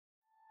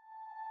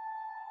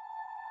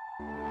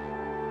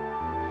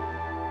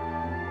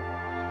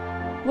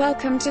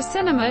Welcome to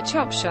Cinema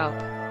Chop Shop.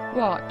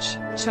 Watch,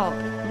 chop,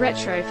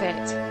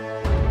 retrofit.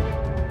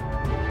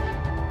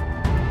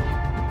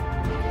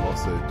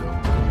 Also,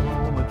 don't come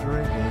home a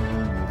drinking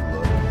with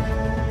love.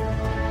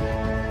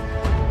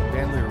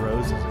 Bandler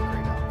Rose is a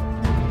great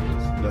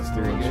album. That's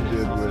the one she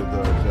did with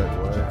Jack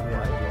White.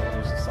 Yeah,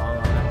 there's a song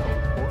on that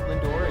called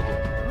Portland,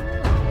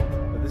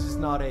 Oregon. But this is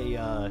not a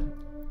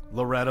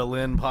Loretta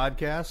Lynn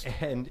podcast.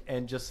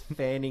 and just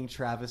fanning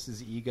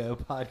Travis's ego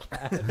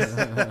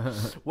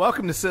podcast.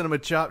 Welcome to Cinema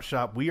Chop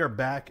Shop. We are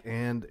back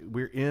and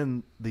we're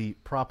in the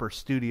proper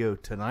studio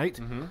tonight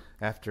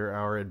after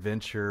our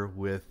adventure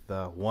with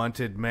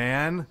Wanted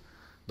Man,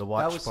 the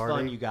watch That was party.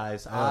 fun, you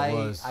guys. Oh, it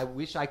was. I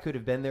wish I could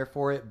have been there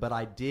for it, but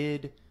I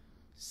did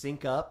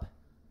sync up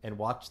and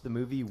watch the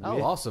movie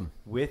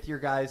with your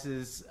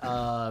guys'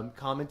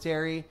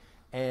 commentary.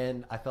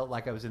 And I felt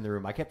like I was in the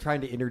room. I kept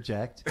trying to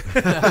interject.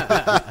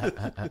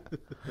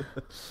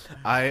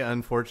 I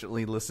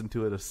unfortunately listened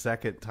to it a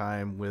second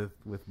time with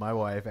my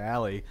wife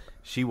Allie.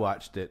 She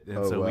watched it, and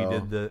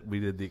we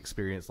did the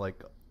experience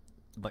like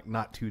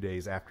not 2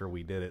 days after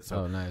we did it.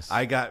 So nice.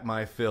 I got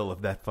my fill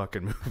of that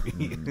fucking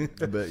movie.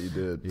 I bet you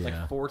did.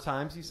 Yeah. Like 4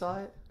 times you saw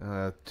it?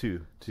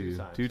 Two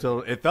times.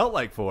 total. It felt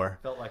like 4.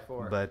 Felt like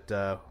 4. But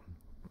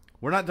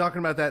we're not talking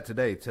about that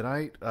today.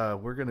 Tonight,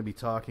 we're going to be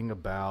talking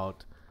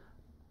about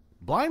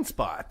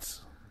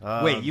Blindspots.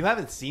 Wait, you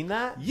haven't seen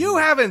that? You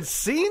haven't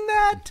seen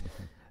that?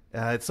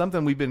 It's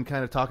something we've been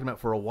kind of talking about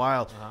for a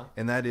while,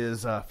 and that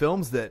is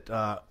films that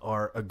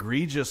are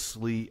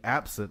egregiously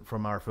absent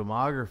from our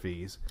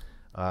filmographies.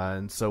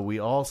 And so we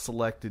all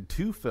selected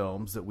 2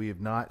 films that we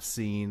have not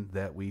seen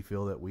that we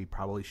feel that we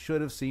probably should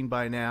have seen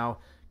by now,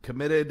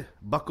 committed,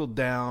 buckled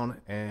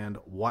down, and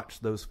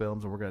watched those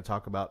films, and we're going to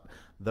talk about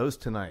those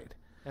tonight.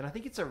 And I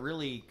think it's a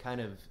really kind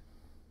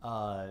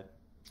of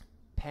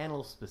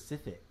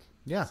panel-specific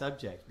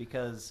subject,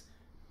 because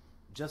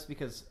just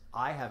because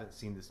I haven't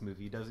seen this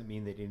movie doesn't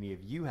mean that any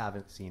of you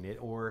haven't seen it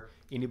or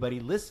anybody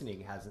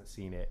listening hasn't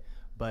seen it,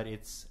 but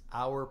it's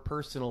our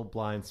personal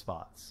blind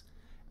spots.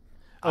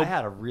 I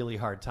had a really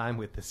hard time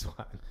with this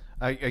one.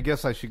 I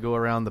guess I should go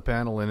around the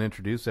panel and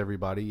introduce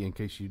everybody in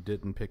case you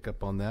didn't pick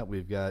up on that.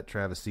 We've got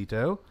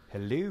Travisito.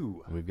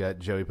 Hello. We've got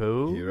Joey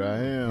Pooh. Here I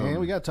am. And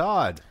we got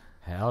Todd.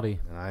 Howdy.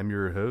 And I'm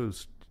your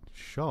host,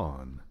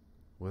 Sean.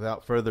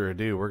 Without further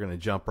ado, we're going to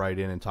jump right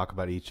in and talk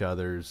about each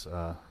other's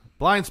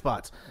blind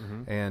spots.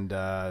 And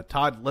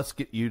Todd, let's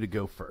get you to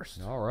go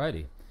first.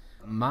 Alrighty.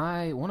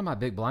 One of my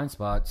big blind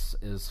spots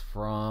is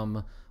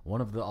from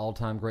one of the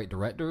all-time great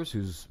directors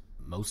whose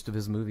most of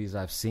his movies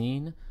I've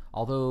seen,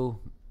 although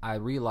I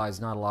realize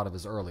not a lot of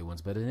his early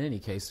ones, but in any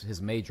case,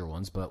 his major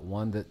ones. But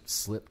one that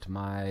slipped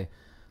my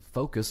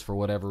focus for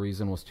whatever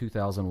reason was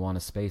 2001: A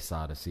Space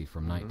Odyssey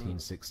from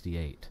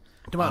 1968.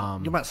 You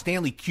about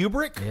Stanley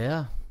Kubrick?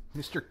 Yeah.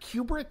 Mr.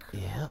 Kubrick?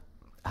 Yeah.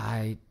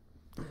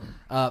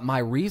 My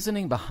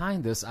reasoning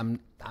behind this,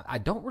 I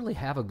don't really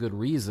have a good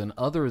reason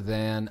other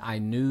than I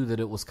knew that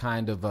it was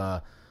kind of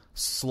a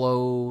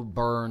slow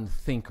burn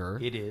thinker.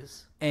 It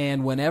is.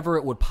 And whenever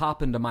it would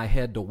pop into my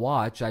head to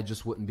watch, I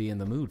just wouldn't be in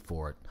the mood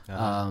for it.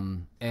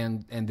 And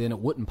then it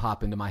wouldn't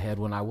pop into my head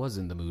when I was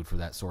in the mood for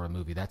that sort of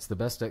movie. That's the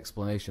best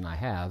explanation I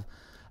have.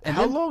 And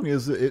how long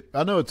is it?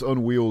 I know it's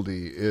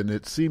unwieldy, and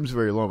it seems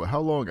very long, but how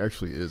long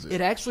actually is it?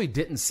 It actually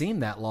didn't seem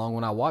that long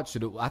when I watched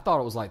it. I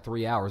thought it was like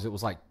 3 hours. It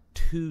was like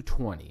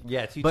 2:20.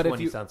 Yeah,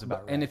 2:20 sounds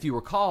about right. And if you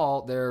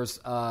recall, there's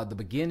the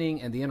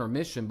beginning and the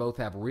intermission both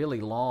have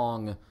really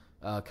long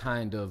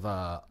kind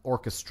of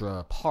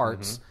orchestra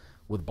parts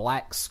with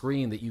black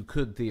screen that you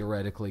could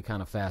theoretically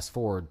kind of fast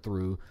forward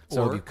through.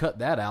 So if you cut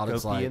that out,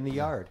 it's like in the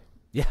yard.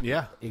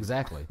 Yeah,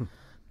 exactly.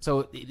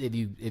 So if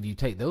you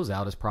take those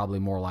out, it's probably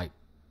more like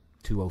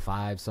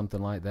 2:05, something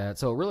like that.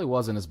 So it really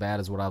wasn't as bad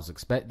as what I was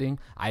expecting.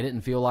 I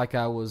didn't feel like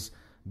I was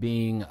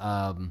being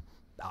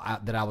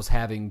that I was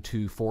having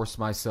to force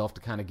myself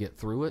to kind of get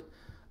through it,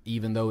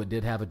 even though it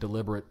did have a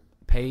deliberate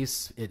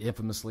pace. It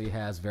infamously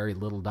has very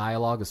little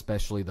dialogue,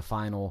 especially the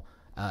final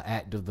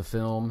act of the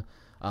film,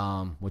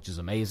 which is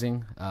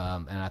amazing.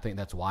 And I think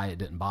that's why it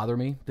didn't bother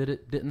me that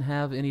it didn't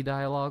have any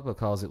dialogue,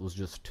 because it was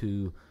just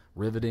too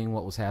riveting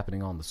what was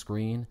happening on the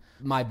screen.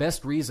 My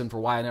best reason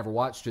for why I never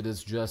watched it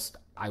is just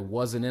I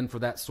wasn't in for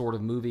that sort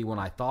of movie when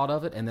I thought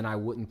of it, and then I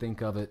wouldn't think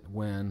of it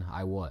when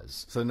I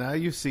was. So now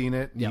you've seen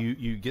it. Yep.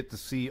 You get to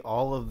see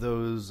all of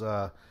those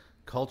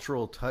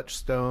cultural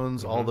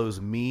touchstones, all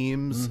those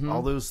memes,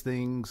 all those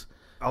things,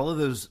 all of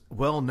those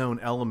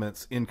well-known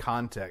elements in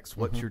context.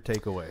 What's your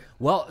takeaway?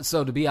 Well,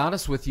 so to be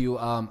honest with you,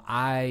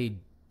 I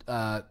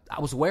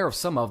was aware of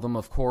some of them,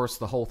 of course,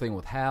 the whole thing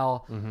with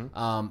Hal,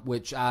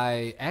 which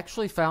I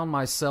actually found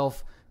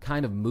myself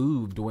kind of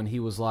moved when he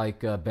was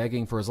like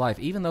begging for his life,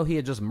 even though he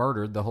had just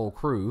murdered the whole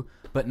crew.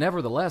 But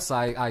nevertheless,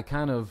 I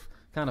kind of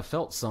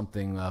felt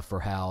something for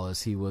Hal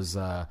as he was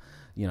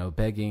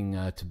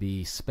begging to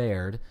be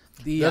spared.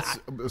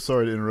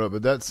 Sorry to interrupt,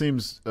 but that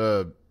seems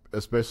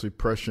especially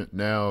prescient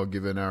now,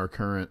 given our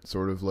current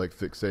sort of like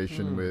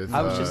fixation with.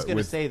 I was just going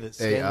to say that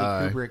Stanley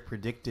AI. Kubrick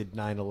predicted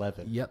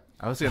 9/11. Yep.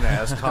 I was going to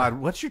ask Todd,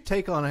 what's your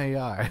take on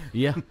AI?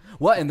 Yeah.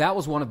 Well, and that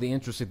was one of the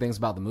interesting things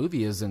about the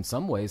movie is in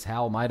some ways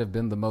Hal might have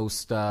been the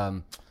most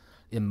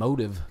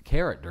emotive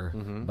character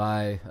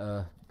by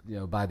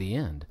the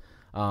end.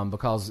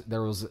 Because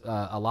there was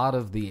a lot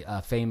of the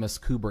famous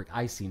Kubrick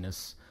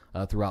iciness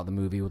throughout the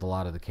movie with a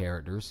lot of the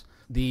characters.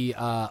 The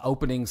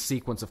opening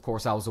sequence, of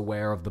course, I was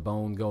aware of the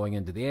bone going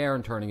into the air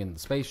and turning into the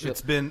spaceship.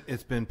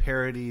 It's been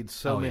parodied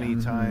so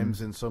many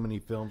times in so many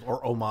films,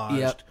 or homaged.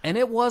 Yeah, and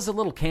it was a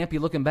little campy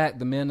looking back.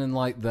 The men in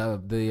like the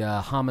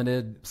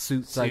hominid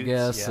suits, I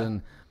guess,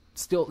 and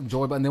still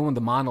enjoyable. And then when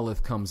the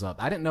monolith comes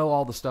up, I didn't know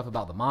all the stuff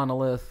about the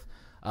monolith.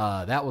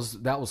 That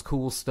was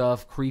cool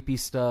stuff, creepy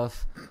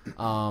stuff.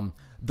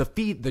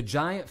 The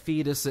giant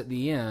fetus at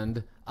the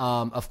end.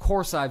 Of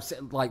course, I've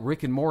said, like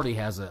Rick and Morty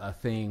has a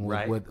thing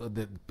with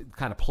that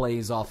kind of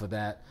plays off of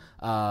that,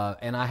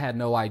 and I had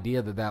no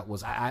idea that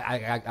was.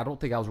 I don't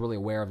think I was really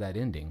aware of that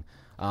ending.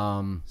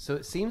 So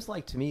it seems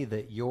like to me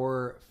that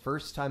your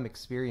first time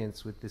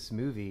experience with this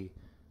movie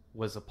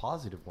was a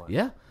positive one.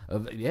 Yeah,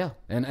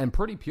 and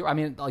pretty pure. I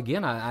mean,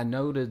 again, I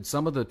noted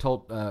some of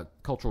the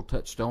cultural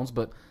touchstones,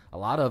 but a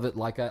lot of it,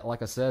 like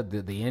I said,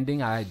 the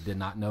ending, I did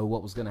not know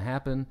what was going to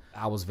happen.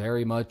 I was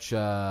very much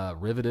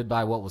riveted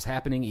by what was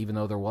happening, even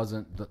though there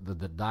wasn't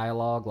the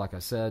dialogue, like I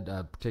said,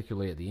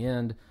 particularly at the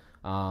end.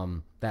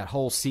 That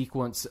whole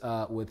sequence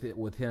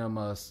with him,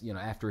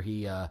 after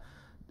he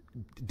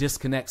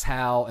disconnects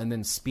Hal and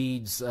then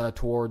speeds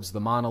towards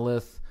the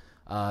monolith,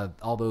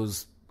 all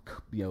those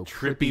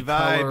trippy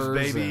vibes,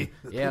 baby.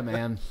 Yeah,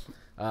 man.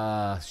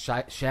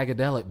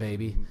 Shagadelic,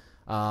 baby.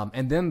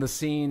 And then the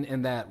scene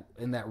in that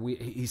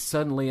he's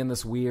suddenly in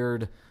this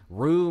weird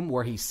room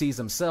where he sees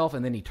himself,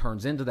 and then he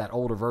turns into that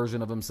older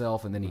version of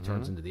himself, and then he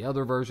turns into the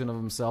other version of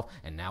himself,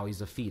 and now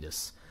he's a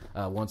fetus.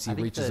 Once he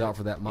reaches out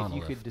for that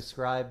monolith. If you could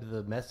describe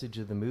the message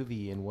of the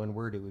movie in one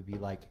word, it would be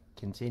like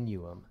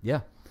continuum.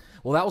 Yeah.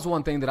 Well, that was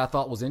one thing that I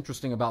thought was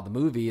interesting about the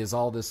movie is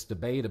all this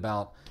debate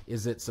about,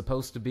 is it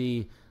supposed to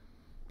be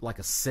like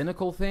a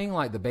cynical thing,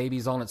 like the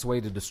baby's on its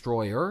way to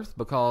destroy Earth?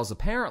 Because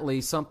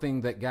apparently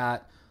something that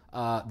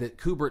that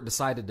Kubrick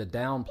decided to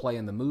downplay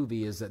in the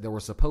movie is that there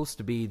were supposed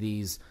to be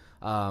these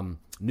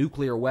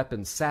nuclear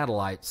weapon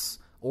satellites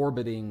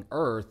orbiting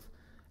Earth,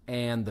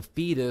 and the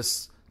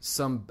fetus,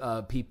 some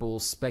people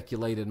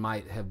speculated,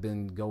 might have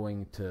been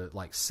going to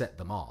like set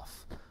them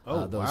off.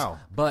 Wow.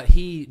 But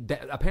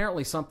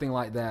apparently something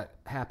like that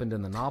happened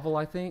in the novel,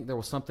 I think. There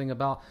was something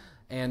about...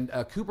 And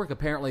Kubrick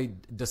apparently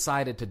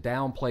decided to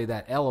downplay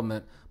that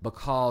element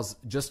because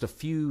just a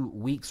few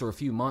weeks or a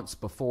few months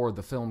before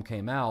the film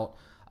came out,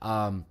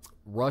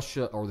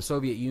 Russia or the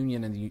Soviet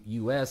Union and the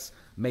U.S.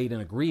 made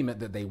an agreement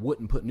that they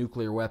wouldn't put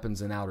nuclear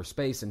weapons in outer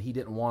space, and he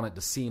didn't want it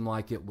to seem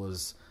like it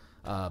was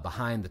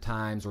behind the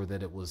times or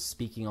that it was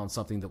speaking on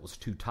something that was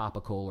too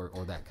topical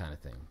or that kind of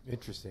thing.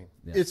 Interesting.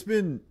 Yeah. It's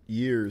been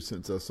years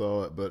since I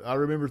saw it, but I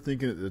remember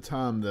thinking at the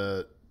time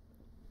that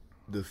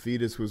the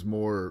fetus was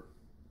more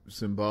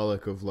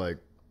symbolic of like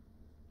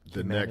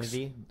the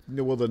Humanity?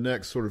 the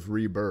next sort of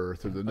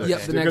rebirth or the next, Yeah,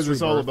 the because next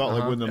it's all rebirth, about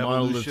like when the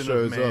monolith Evolution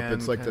shows of up, man,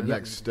 it's like the kinda.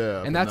 next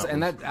step, And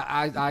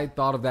I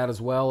thought of that as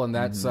well, and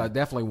that's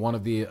definitely one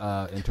of the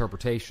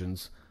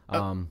interpretations.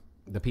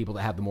 The people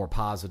that have the more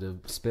positive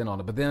spin on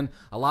it. But then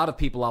a lot of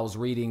people I was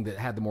reading that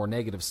had the more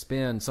negative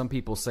spin, some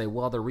people say,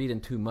 well, they're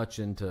reading too much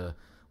into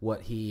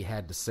what he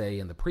had to say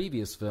in the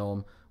previous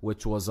film,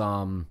 which was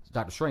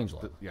Dr.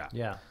 Strangelove.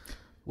 Yeah.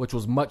 Which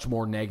was much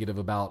more negative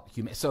about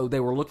human. So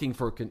they were looking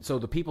for. So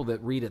the people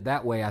that read it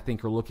that way, I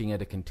think, are looking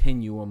at a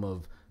continuum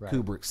of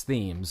Kubrick's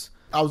themes.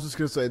 I was just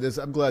going to say this.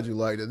 I'm glad you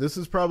liked it. This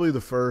is probably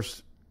the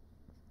first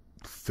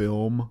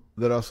film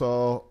that I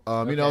saw.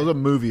 I was a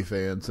movie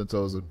fan since I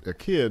was a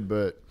kid,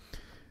 but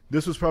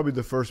this was probably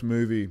the first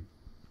movie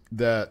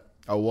that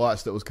I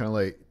watched that was kind of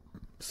like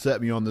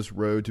set me on this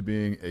road to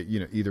being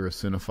either a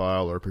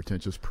cinephile or a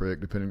pretentious prick,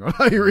 depending on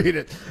how you read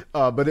it.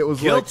 But it was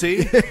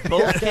guilty.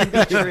 Both can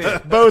be true.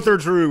 Both are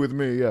true with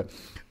me, yeah.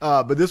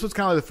 But this was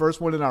kind of the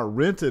first one, and I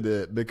rented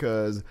it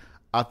because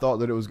I thought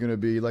that it was going to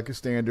be like a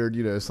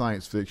standard,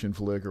 science fiction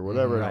flick or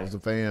whatever. And I was a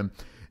fan,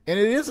 and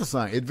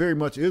it very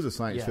much is a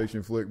science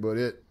fiction flick, but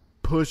it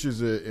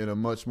pushes it in a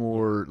much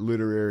more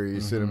literary,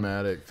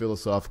 cinematic,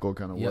 philosophical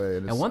kind of way.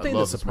 And one thing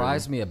that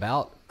surprised me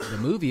about the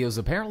movie is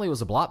apparently it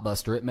was a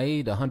blockbuster. It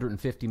made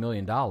 $150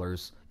 million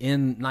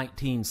in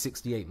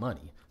 1968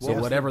 money. So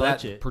whatever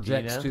budget, that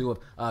projects to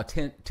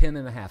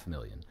 $10.5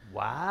 million.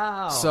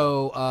 Wow.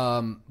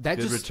 So that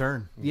Good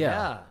return.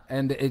 Yeah.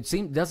 And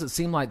it doesn't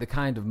seem like the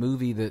kind of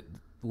movie that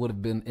would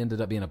have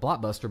ended up being a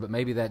blockbuster, but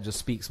maybe that just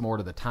speaks more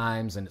to the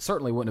times, and it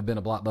certainly wouldn't have been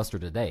a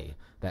blockbuster today,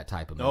 that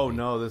type of movie. Oh,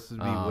 no, this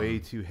would be way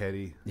too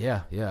heady.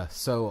 Yeah.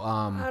 So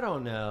I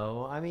don't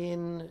know. I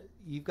mean,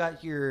 you've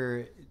got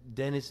your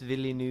Denis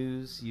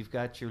Villeneuve, you've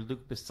got your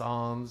Luc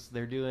Bessons.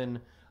 They're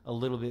doing a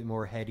little bit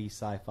more heady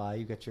sci-fi.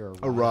 You got your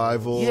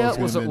Arrival. Yeah,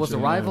 was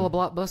Arrival a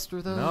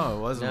blockbuster though? No,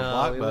 it wasn't a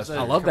No, it was blockbuster. a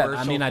I love that.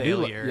 I mean, I do.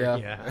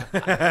 failure.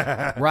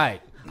 Yeah.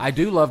 Right. I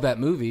do love that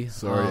movie.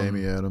 Sorry,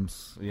 Amy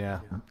Adams. Yeah.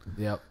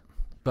 Yep.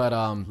 But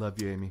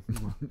Love you, Amy.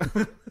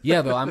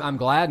 yeah, though I'm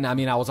glad. And I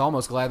mean, I was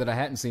almost glad that I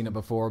hadn't seen it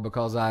before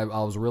because I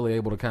was really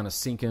able to kind of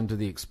sink into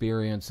the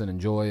experience and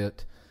enjoy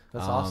it.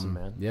 That's awesome,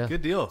 man. Yeah,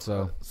 Good deal.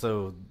 So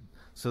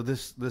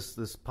this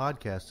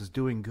podcast is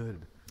doing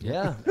good.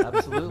 Yeah,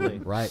 absolutely.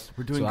 right,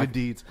 We're doing good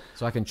deeds.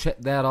 so I can check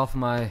that off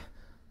my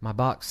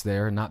box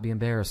there and not be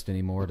embarrassed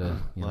anymore. To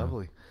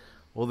Lovely.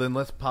 Well, then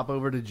let's pop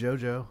over to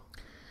JoJo.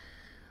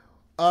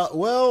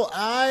 Well,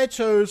 I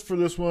chose for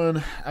this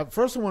one.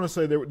 First, I want to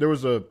say there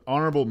was a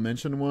honorable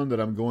mention one that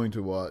I'm going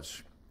to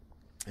watch,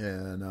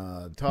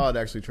 and Todd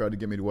actually tried to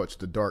get me to watch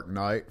The Dark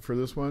Knight for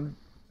this one.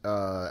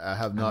 I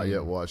have not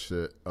yet watched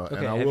it,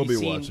 and I will be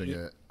watching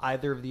it.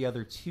 Either of the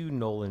other two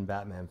Nolan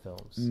Batman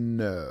films?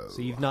 No.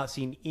 So you've not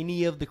seen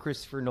any of the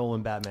Christopher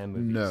Nolan Batman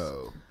movies?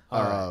 No.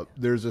 Right.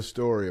 There's a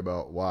story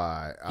about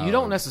why You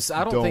don't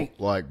necessarily. I don't think.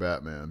 like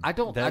Batman. I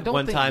don't. That I don't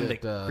one think time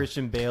that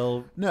Christian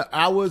Bale No,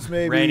 I was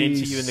maybe ran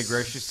into you in the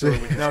grocery store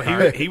with his No,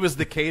 car. he was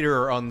the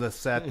caterer on the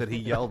set that he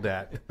yelled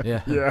at.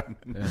 Yeah. Yeah.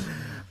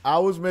 I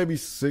was maybe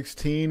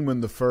 16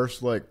 when the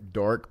first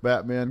dark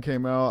Batman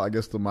came out. I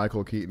guess the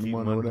Michael Keaton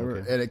one or whatever,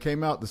 okay. and it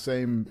came out the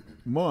same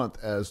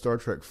month as Star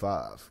Trek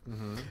 5.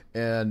 Mm-hmm.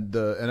 And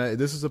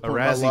this is a point in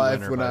my Razzie life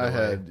winner, when by I the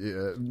way. had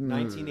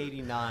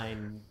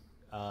 1989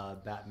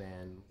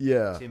 Batman.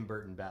 Yeah. Tim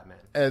Burton Batman.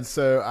 And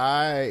so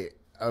I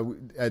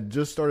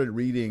just started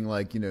reading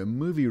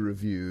movie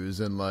reviews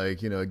and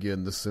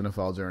again the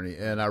cinephile journey,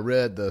 and I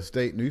read the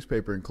state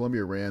newspaper in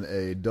Columbia ran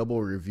a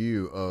double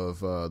review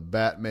of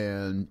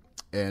Batman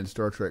and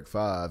Star Trek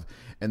 5,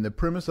 and the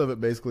premise of it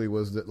basically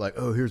was that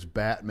here's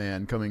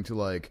Batman coming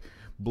to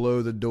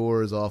blow the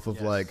doors off of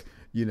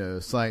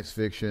science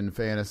fiction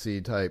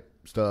fantasy type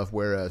stuff,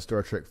 whereas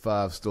Star Trek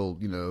 5 still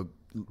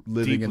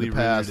living in Deeply the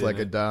past rooted in like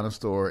a it.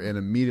 dinosaur, and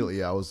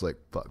immediately I was like,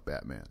 fuck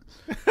Batman.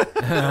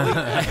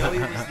 Joey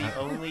was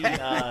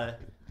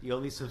the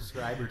only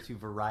subscriber to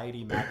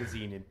Variety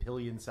magazine in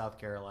Pillion, South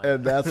Carolina.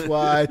 And that's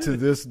why to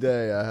this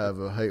day I have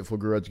a hateful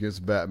grudge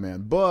against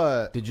Batman.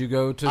 But Did you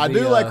go to? I the,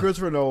 do like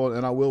Christopher Nolan,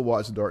 and I will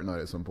watch The Dark Knight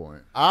at some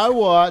point. I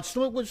watched.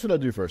 What should I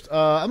do first?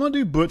 I'm going to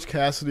do Butch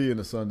Cassidy and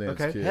the Sundance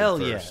Kid Hell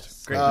first.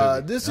 yes. Great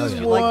movie. This Oh, is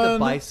yeah. You one. like the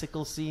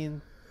bicycle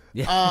scene?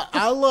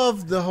 I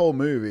love the whole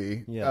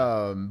movie.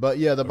 Yeah. But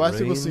yeah, the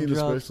bicycle scene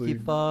Raindrops especially.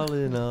 keep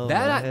falling on my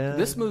head.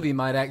 This movie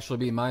might actually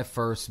be my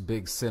first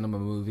big cinema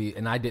movie,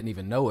 and I didn't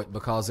even know it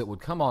because it would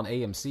come on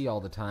AMC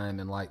all the time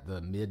in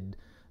the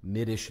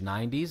mid-ish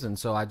 90s, and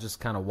so I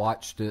just kind of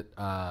watched it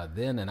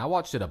then, and I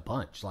watched it a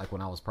bunch,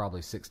 when I was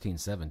probably 16,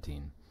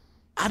 17.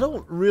 I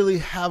don't really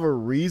have a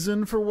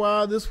reason for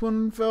why this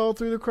one fell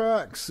through the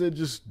cracks. It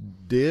just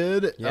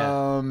did.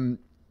 Yeah.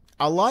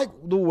 I like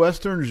the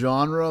Western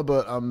genre,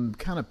 but I'm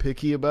kind of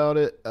picky about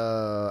it.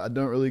 I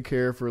don't really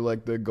care for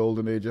the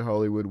golden age of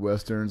Hollywood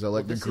Westerns. I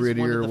like the This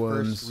grittier is one of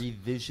the ones. first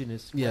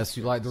revisionist. Yes,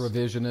 you like the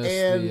revisionist,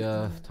 And-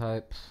 the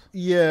type.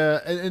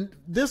 Yeah, and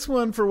this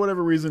one, for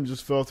whatever reason,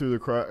 just fell through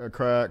the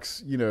cracks.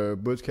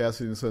 Butch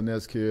Cassidy and the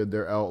Sundance Kid,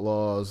 they're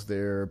outlaws.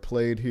 They're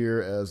played here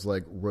as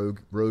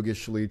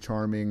roguishly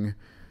charming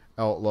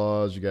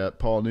outlaws. You got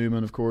Paul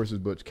Newman, of course, as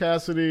Butch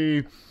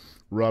Cassidy.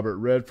 Robert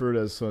Redford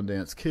as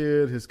Sundance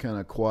Kid, his kind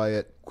of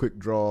quiet, quick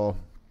draw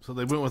So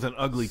they went with an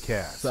ugly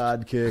cast.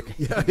 sidekick.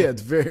 Yeah,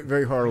 it's very,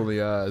 very hard on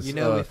the eyes.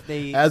 If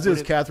they as is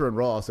would've- Catherine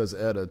Ross as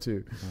Etta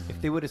too. If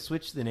they would have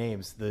switched the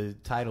names, the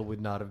title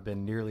would not have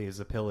been nearly as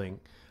appealing.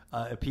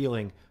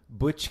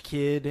 Butch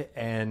Kid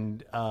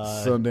and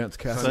Sundance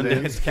Cassidy.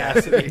 Sundance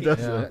Cassidy.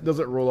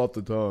 doesn't roll off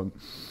the tongue.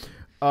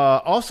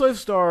 Also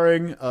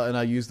starring, and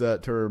I use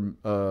that term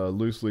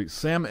loosely,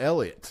 Sam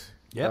Elliott.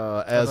 Yep.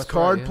 As that's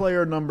card right, yeah.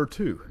 player number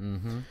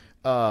 2,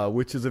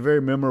 which is a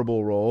very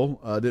memorable role.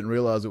 I didn't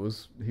realize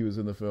he was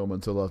in the film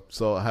until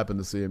I happened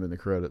to see him in the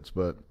credits.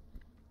 But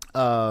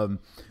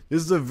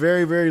this is a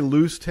very, very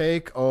loose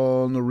take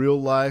on the real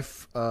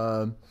life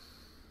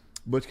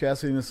Butch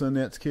Cassidy and the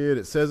Sundance Kid.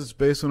 It says it's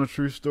based on a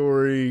true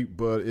story,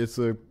 but it's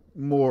a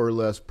more or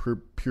less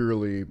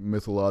purely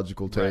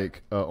mythological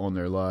take on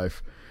their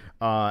life.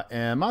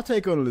 And my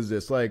take on it is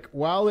this: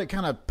 while it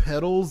kind of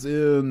peddles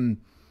in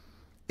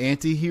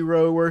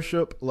anti-hero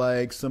worship,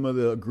 like some of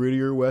the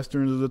grittier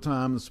westerns of the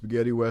time, the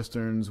spaghetti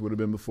westerns would have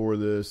been before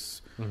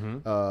this.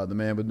 The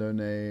Man with No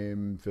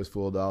Name,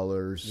 Fistful of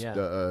Dollars. Yeah.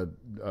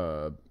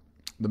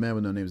 The Man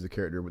with No Name is the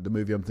character, but the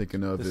movie I'm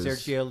thinking of the is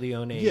Sergio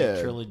Leone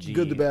trilogy.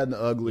 Good, the Bad, and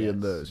the Ugly, Yes.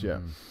 and those.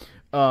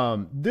 Yeah.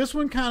 This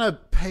one kind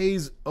of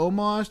pays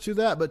homage to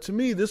that, but to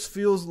me, this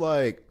feels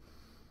like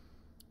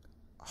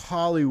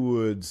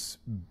Hollywood's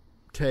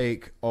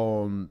take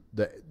on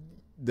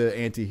the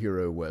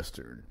anti-hero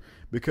western.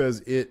 Because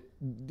it,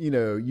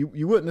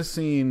 you wouldn't have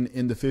seen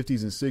in the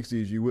 50s and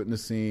 60s, you wouldn't have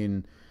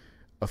seen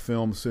a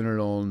film centered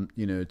on,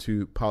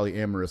 two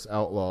polyamorous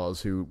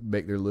outlaws who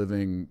make their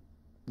living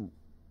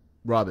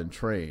robbing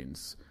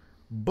trains.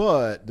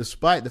 But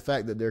despite the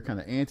fact that they're kind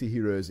of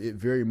anti-heroes, it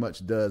very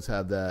much does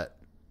have that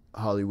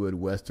Hollywood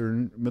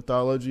Western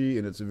mythology,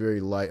 and it's a very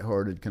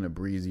lighthearted, kind of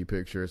breezy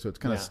picture. So it's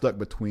kind of stuck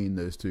between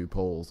those two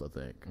poles, I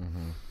think.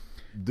 Mm-hmm.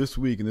 This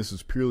week, and this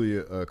is purely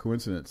a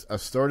coincidence, I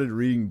started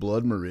reading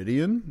Blood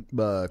Meridian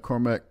by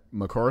Cormac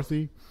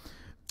McCarthy.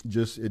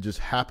 It just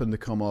happened to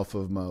come off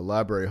of my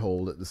library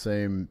hold at the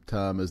same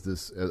time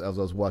as I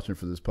was watching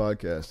for this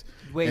podcast.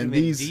 Wait a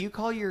minute, do you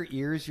call your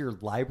ears your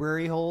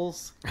library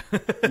holes?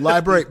 My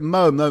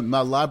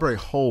library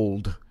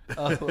hold.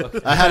 Oh, okay.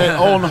 I had it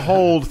on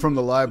hold from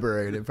the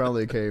library, and it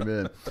finally came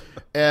in.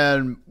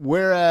 And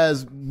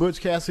whereas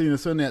Butch Cassidy and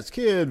the Sundance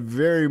Kid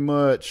very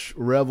much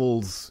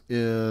revels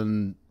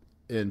in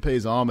and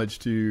pays homage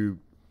to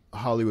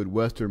Hollywood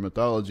Western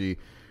mythology,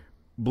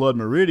 Blood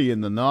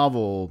Meridian, the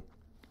novel,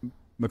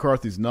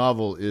 McCarthy's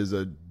novel, is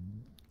a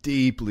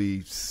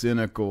deeply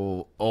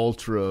cynical,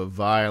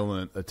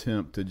 ultra-violent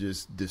attempt to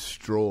just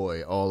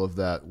destroy all of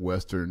that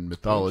Western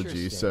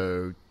mythology.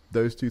 So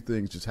those two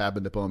things just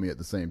happened upon me at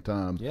the same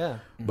time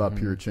by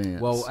pure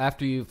chance. Well,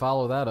 after you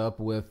follow that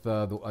up with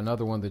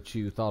another one that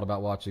you thought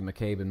about watching,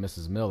 McCabe and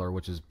Mrs. Miller,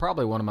 which is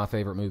probably one of my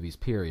favorite movies,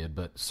 period,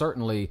 but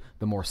certainly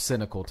the more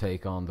cynical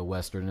take on the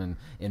Western,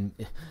 and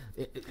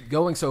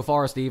going so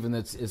far, Stephen,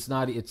 it's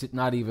not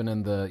even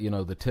in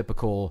the the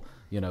typical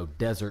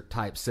desert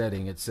type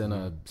setting. It's in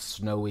a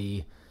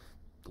snowy,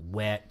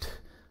 wet,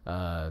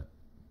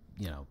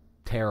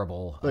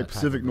 terrible, like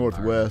Pacific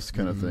Northwest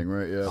kind of thing,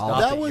 right?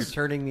 Yeah, you're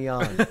turning me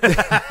on.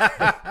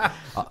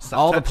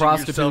 All the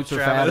prostitutes are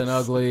fat and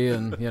ugly,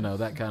 and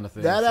that kind of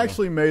thing. That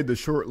actually made the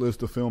short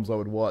list of films I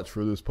would watch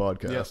for this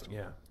podcast.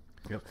 Yep.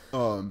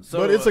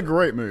 But it's a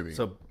great movie.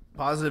 So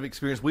positive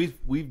experience.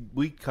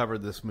 We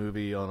covered this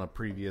movie on a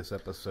previous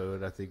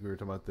episode. I think we were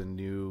talking about the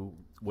new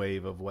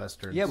wave of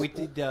westerns. Yeah, we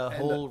did a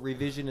whole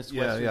revisionist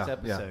westerns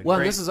episode. Yeah. Well,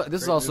 this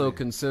is also movie.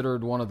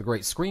 Considered one of the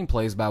great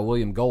screenplays by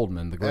William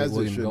Goldman, the great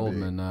William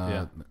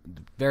Goldman.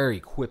 Very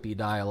quippy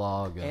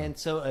dialogue. And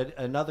so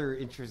another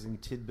interesting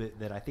tidbit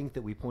that I think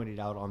that we pointed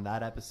out on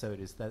that episode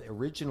is that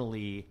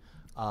originally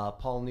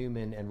Paul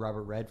Newman and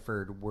Robert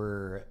Redford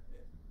were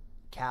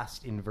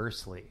cast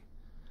inversely.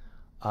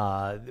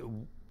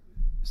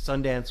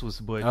 Sundance was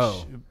Butch.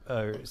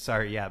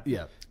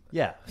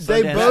 Yeah.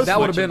 They both.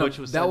 That would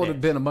have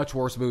been a much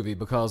worse movie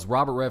because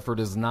Robert Redford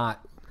is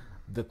not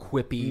the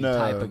quippy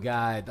type of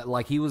guy.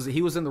 Like he was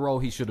in the role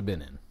he should have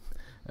been in.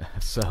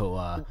 So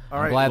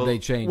I'm glad they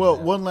changed. Well,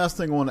 that. One last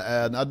thing I want to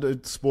add. I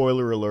did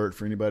spoiler alert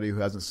for anybody who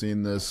hasn't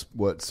seen this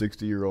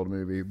 60-year-old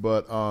movie,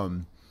 but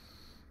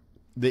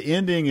the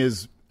ending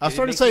is. I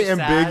started to say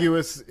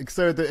ambiguous.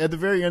 Except at the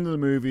very end of the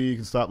movie, you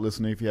can stop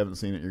listening if you haven't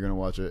seen it. You're going to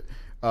watch it.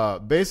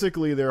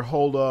 Basically, they're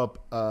holed up.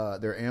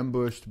 They're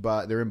ambushed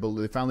by. They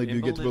finally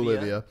do get to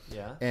Bolivia,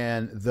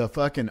 and the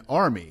fucking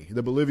army,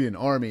 the Bolivian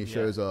army,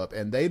 shows up,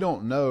 and they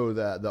don't know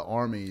that the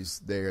army's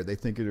there. They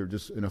think they're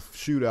just in a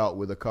shootout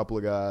with a couple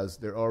of guys.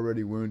 They're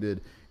already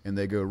wounded, and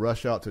they go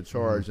rush out to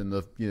charge, and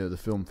the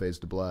film fades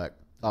to black.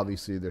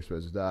 Obviously, they're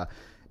supposed to die.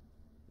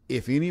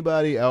 If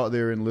anybody out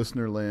there in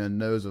listener land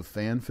knows of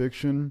fan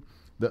fiction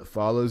that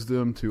follows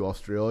them to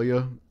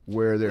Australia,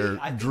 where they're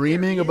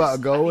dreaming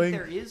about going,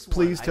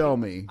 please tell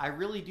me. I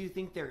really do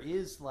think there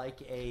is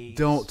like a...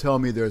 Don't tell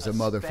me there's a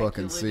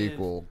motherfucking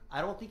sequel.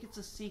 I don't think it's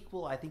a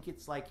sequel. I think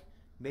it's like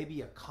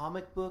maybe a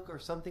comic book or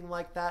something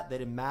like that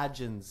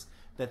imagines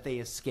that they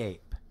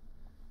escape.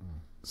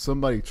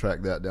 Somebody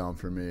track that down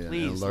for me and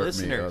alert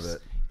listeners, me of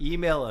it.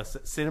 Email us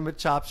at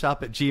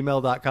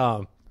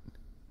cinemachopshop@gmail.com.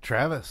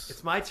 Travis.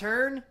 It's my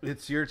turn?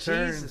 It's your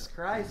turn. Jesus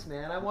Christ,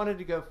 man. I wanted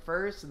to go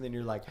first, and then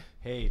you're like,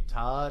 hey,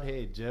 Todd,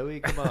 hey,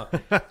 Joey, come on.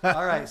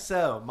 All right,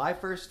 so my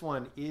first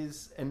one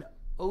is an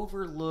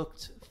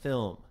overlooked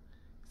film.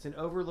 It's an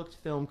overlooked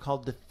film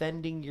called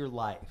Defending Your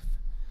Life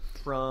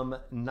from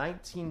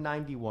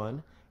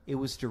 1991. It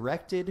was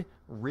directed,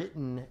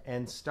 written,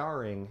 and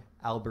starring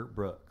Albert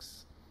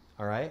Brooks.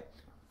 All right?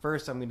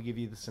 First, I'm going to give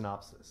you the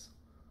synopsis.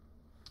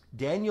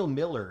 Daniel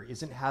Miller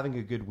isn't having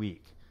a good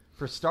week.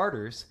 For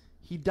starters,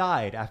 he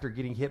died after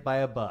getting hit by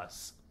a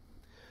bus.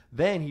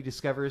 Then he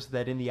discovers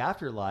that in the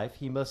afterlife,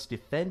 he must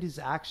defend his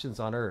actions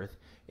on Earth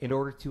in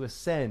order to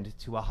ascend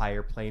to a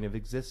higher plane of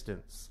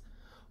existence.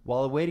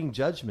 While awaiting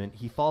judgment,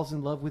 he falls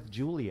in love with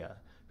Julia,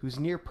 whose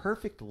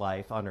near-perfect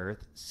life on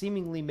Earth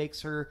seemingly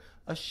makes her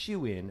a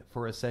shoo-in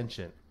for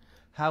ascension.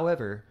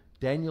 However,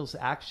 Daniel's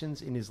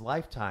actions in his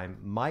lifetime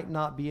might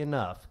not be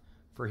enough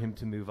for him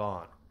to move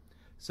on.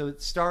 So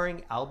it's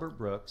starring Albert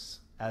Brooks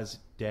as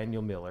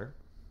Daniel Miller,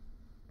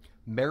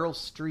 Meryl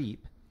Streep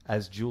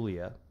as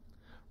Julia,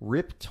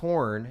 Rip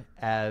Torn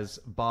as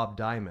Bob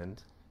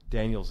Diamond,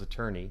 Daniel's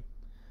attorney,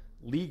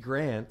 Lee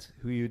Grant,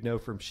 who you'd know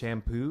from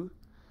Shampoo,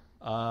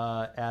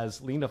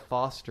 as Lena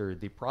Foster,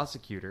 the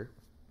prosecutor,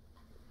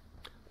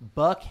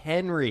 Buck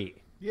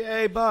Henry.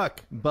 Yay,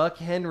 Buck! Buck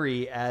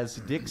Henry as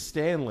Dick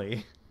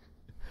Stanley,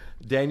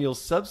 Daniel's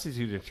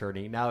substitute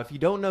attorney. Now, if you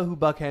don't know who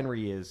Buck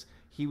Henry is,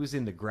 he was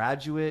in The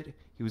Graduate,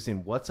 he was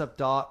in What's Up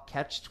Doc,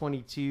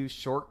 Catch-22,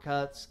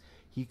 Shortcuts.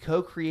 He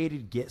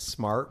co-created Get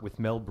Smart with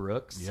Mel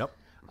Brooks. Yep.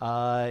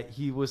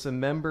 He was a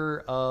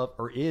member of,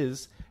 or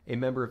is a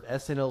member of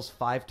SNL's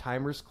Five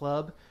Timers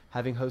Club,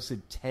 having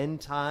hosted 10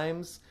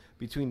 times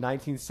between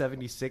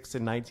 1976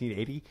 and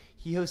 1980.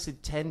 He hosted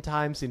 10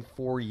 times in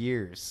 4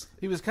 years.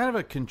 He was kind of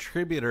a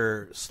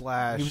contributor /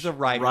 He was a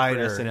writer.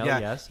 For SNL, yeah,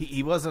 yes.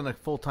 He wasn't a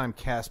full-time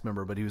cast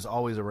member, but he was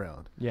always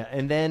around. Yeah,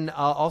 and then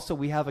also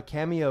we have a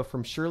cameo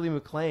from Shirley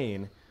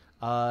MacLaine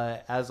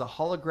as a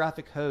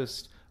holographic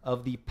host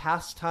of the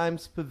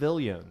Pastimes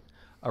Pavilion,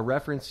 a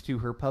reference to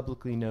her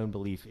publicly known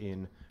belief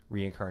in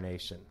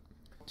reincarnation.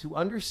 To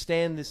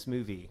understand this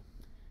movie,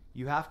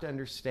 you have to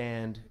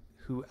understand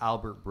who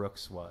Albert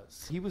Brooks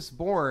was. He was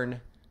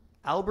born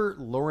Albert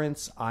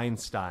Lawrence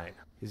Einstein.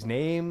 His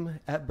name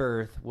at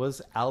birth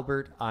was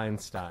Albert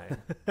Einstein.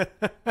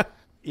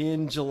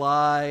 In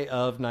July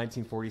of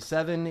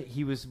 1947,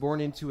 he was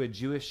born into a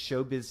Jewish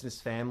show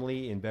business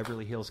family in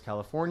Beverly Hills,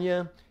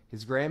 California.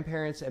 His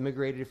grandparents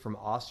emigrated from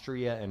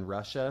Austria and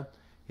Russia.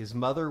 His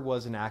mother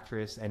was an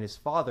actress, and his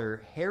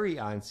father, Harry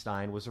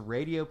Einstein, was a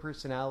radio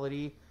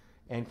personality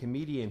and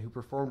comedian who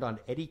performed on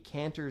Eddie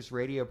Cantor's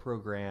radio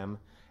program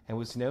and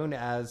was known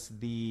as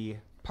the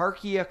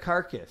Parkia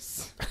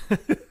Carcass.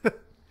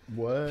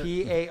 What?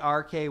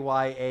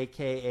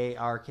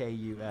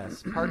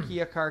 Parkyakarkus.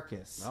 Parkia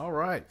Carcass. All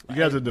right. You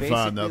guys have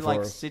defined that for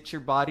like us. sit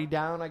your body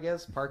down, I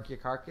guess.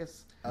 Parkia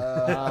Carcass.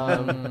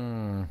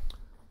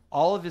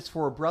 All of his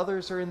 4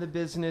 brothers are in the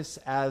business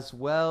as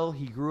well.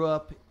 He grew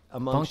up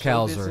among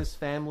show business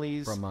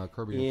families from,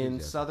 Kirby in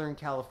Enthusiasm. Southern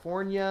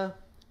California,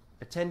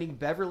 attending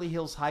Beverly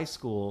Hills High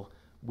School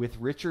with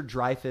Richard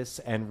Dreyfuss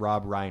and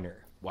Rob Reiner.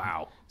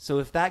 Wow. So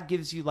if that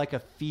gives you like a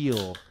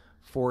feel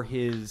for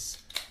his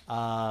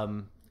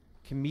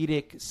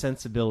comedic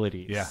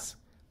sensibilities. Yeah.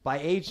 By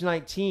age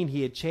 19,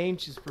 he had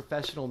changed his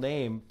professional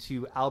name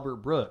to Albert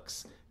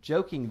Brooks,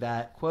 joking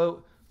that,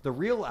 quote, the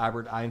real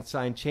Albert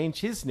Einstein changed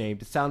his name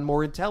to sound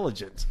more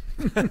intelligent.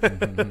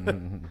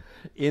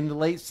 In the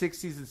late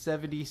 60s and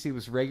 70s, he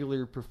was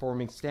regularly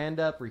performing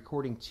stand-up,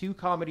 recording 2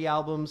 comedy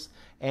albums,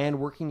 and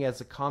working as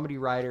a comedy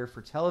writer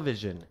for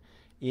television.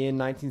 In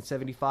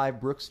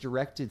 1975, Brooks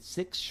directed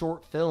 6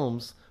 short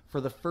films for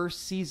the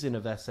first season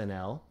of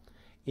SNL.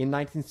 In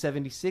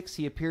 1976,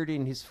 he appeared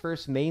in his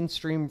first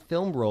mainstream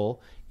film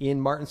role in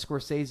Martin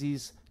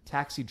Scorsese's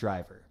Taxi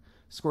Driver.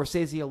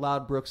 Scorsese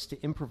allowed Brooks to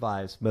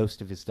improvise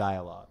most of his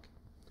dialogue.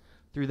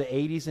 Through the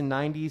 80s and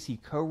 90s, he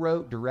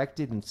co-wrote,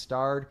 directed, and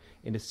starred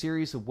in a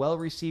series of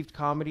well-received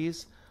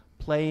comedies,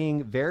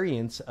 playing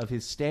variants of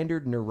his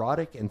standard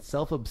neurotic and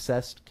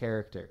self-obsessed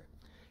character.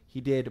 He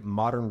did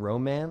Modern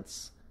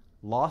Romance,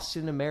 Lost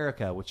in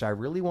America, which I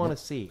really want to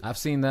see. I've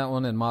seen that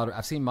one in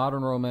I've seen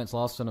Modern Romance,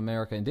 Lost in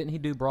America, and didn't he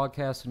do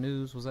Broadcast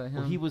News? Was that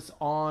him? Well, he was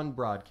on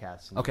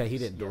Broadcast News. Okay, he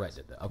didn't direct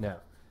it, though. Okay. No,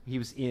 he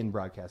was in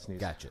Broadcast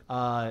News.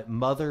 Gotcha.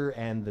 Mother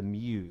and the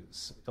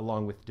Muse,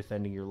 along with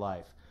Defending Your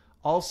Life.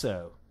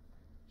 Also,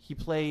 he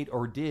played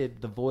or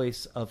did the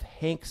voice of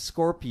Hank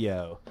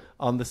Scorpio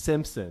on The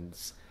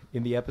Simpsons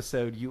in the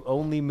episode You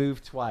Only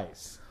Move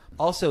Twice.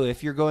 Also,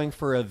 if you're going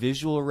for a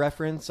visual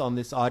reference on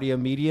this audio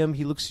medium,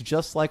 he looks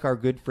just like our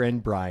good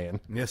friend Brian.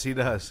 Yes, he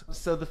does.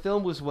 So the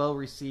film was well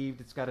received.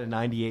 It's got a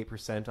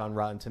 98% on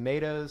Rotten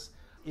Tomatoes.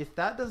 If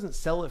that doesn't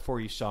sell it for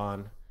you,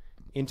 Sean,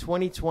 in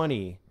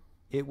 2020,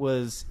 it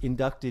was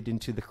inducted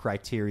into the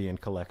Criterion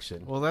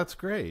Collection. Well, that's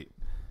great.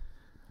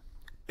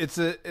 It's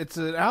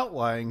an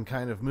outlying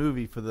kind of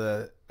movie for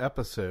the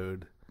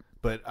episode,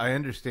 but I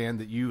understand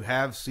that you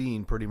have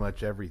seen pretty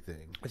much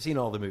everything. I've seen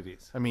all the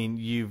movies. I mean,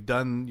 you've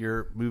done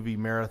your movie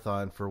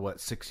marathon for, what,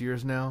 6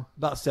 years now?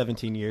 About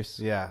 17 years.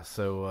 Yeah,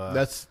 so...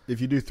 That's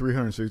if you do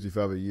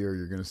 365 a year,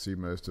 you're going to see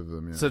most of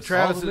them. Yeah. So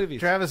All the movies.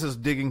 Travis is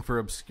digging for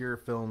obscure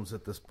films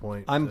at this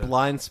point. I'm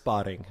blind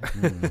spotting.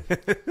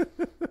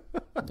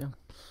 Yeah.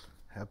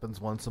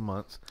 Happens once a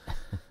month.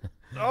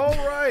 All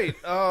right.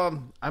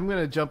 I'm going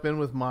to jump in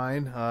with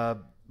mine.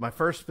 My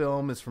first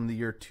film is from the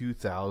year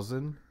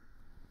 2000.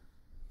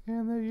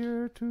 In the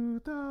year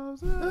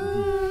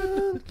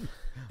 2000.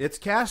 It's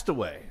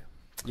Castaway.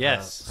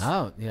 Yes.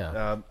 Oh,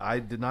 yeah. I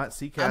did not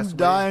see Castaway. I'm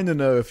dying to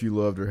know if you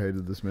loved or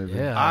hated this movie.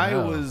 Yeah. I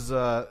know. was,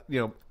 I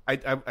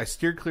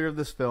steered clear of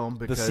this film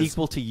The because...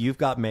 sequel to You've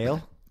Got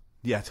Mail?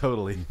 Yeah,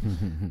 totally.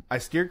 I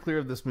steered clear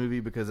of this movie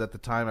because at the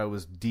time I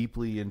was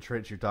deeply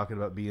entrenched. You're talking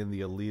about being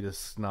the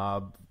elitist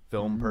snob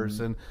film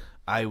person.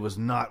 I was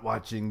not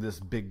watching this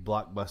big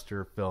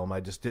blockbuster film.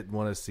 I just didn't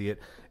want to see it.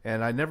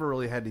 And I never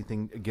really had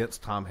anything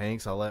against Tom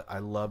Hanks. I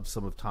loved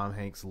some of Tom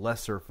Hanks'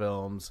 lesser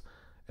films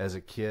as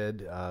a kid,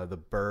 The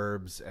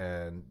Burbs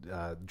and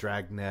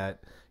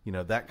Dragnet. You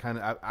know, that kind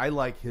of... I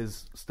like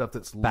his stuff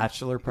that's...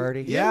 Bachelor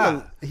Party?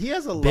 Yeah. He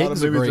has a lot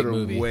Big's of a movies great that are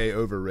movie. way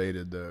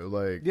overrated, though.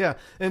 Like, Yeah,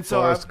 and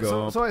Forrest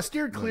so Gump. I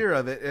steered clear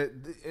of it,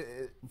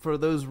 for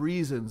those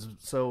reasons.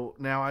 So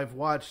now I've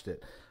watched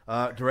it.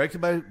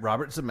 Directed by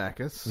Robert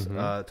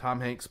Zemeckis. Tom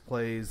Hanks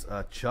plays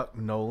Chuck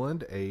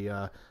Noland,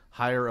 a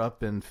higher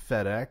up in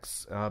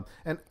FedEx.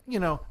 And,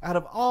 out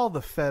of all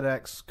the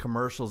FedEx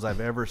commercials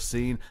I've ever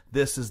seen,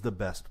 this is the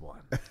best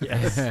one.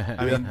 Yes.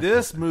 I mean,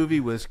 this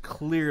movie was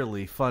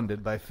clearly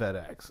funded by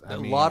FedEx. A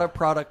lot of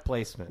product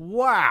placement.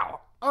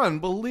 Wow.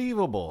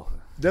 Unbelievable.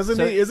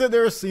 Isn't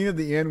there a scene at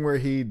the end where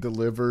he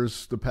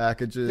delivers the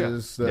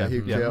packages that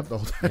he kept the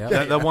whole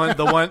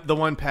time? The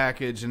one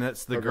package, and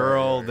it's the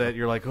girl that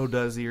you're like, oh,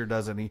 does he or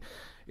doesn't he?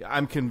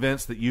 I'm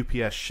convinced that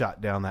UPS shot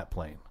down that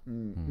plane.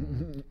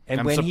 And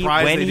when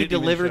he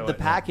delivered the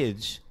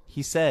package,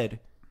 he said,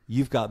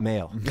 "You've got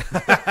mail."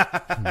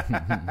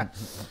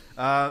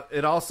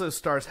 It also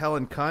stars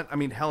Helen Hunt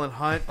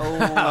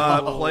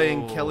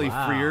playing Kelly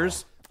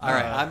Frears. All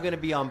right, I'm going to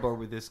be on board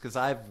with this because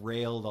I've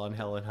railed on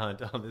Helen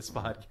Hunt on this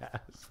podcast.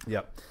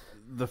 Yep.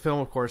 The film,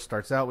 of course,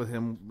 starts out with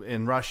him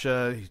in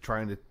Russia. He's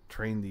trying to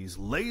train these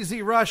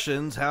lazy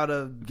Russians how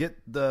to get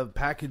the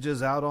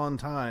packages out on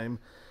time.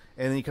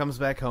 And then he comes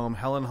back home.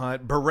 Helen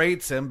Hunt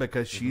berates him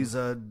because she's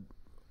a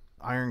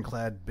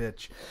ironclad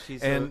bitch.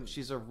 She's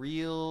a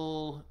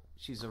real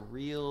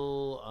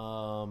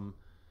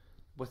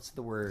what's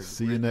the word?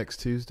 See you next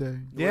Tuesday?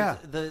 Yeah.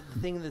 The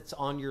thing that's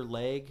on your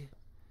leg,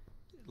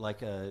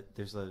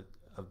 there's a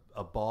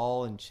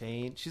ball and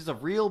chain. She's a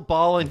real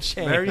ball and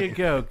chain. There you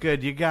go.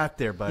 Good. You got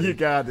there, buddy. You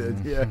got it.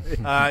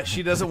 Yeah.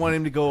 She doesn't want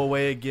him to go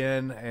away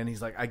again. And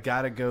he's like, I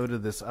got to go to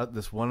this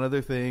one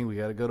other thing. We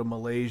got to go to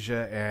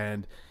Malaysia.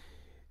 And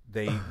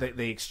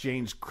They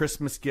exchange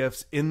Christmas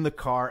gifts in the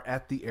car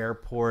at the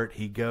airport.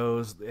 He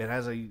goes. It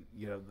has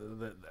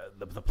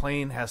the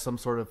plane has some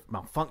sort of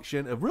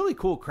malfunction. A really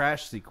cool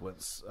crash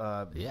sequence.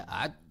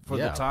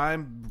 The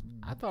time,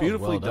 I thought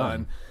beautifully it was well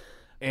done.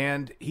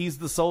 And he's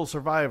the sole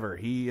survivor.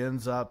 He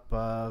ends up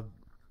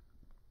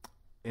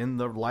in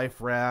the life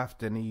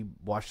raft, and he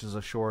washes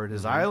ashore at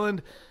his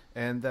island.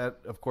 And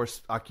that, of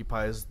course,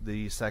 occupies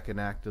the second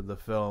act of the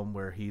film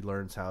where he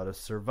learns how to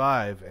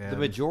survive. And the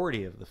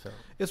majority of the film.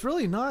 It's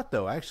really not,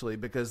 though, actually,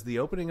 because the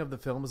opening of the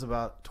film is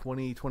about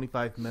 20,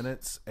 25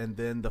 minutes, and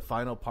then the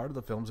final part of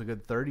the film is a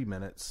good 30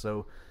 minutes.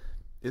 So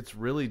it's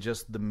really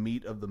just the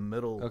meat of the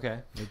middle. Okay.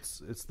 It's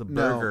the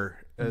burger.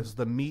 It's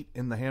the meat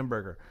in the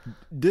hamburger.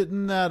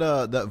 Didn't that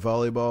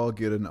volleyball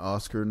get an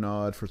Oscar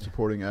nod for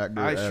supporting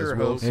actor I as sure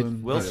hope.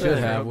 Wilson? Wilson should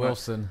have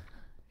Wilson.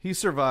 He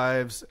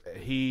survives.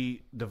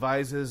 He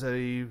devises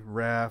a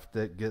raft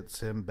that gets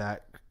him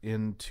back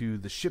into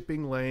the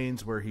shipping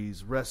lanes where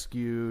he's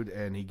rescued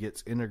and he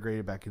gets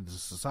integrated back into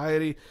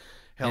society.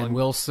 And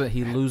Wilson,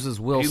 he loses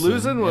Wilson.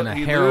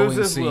 He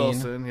loses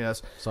Wilson.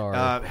 Yes.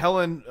 Sorry.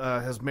 Helen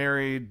has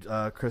married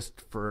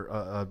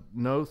Christopher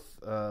Noth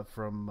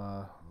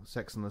from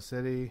Sex and the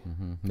City.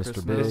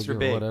 Mr. Big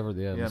or whatever.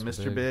 Yeah,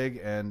 Mr. Big.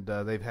 And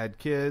they've had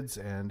kids,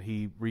 and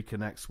he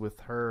reconnects with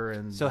her.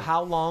 And so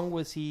how long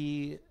was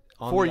he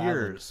on 4 the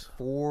years.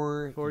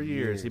 island? 4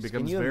 years. He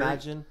becomes Can you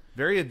imagine?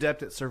 very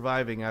adept at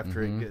surviving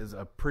after it gets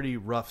a pretty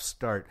rough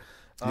start.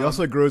 He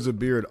also grows a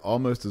beard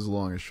almost as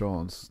long as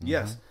Sean's.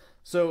 Yes.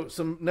 So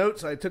some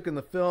notes I took in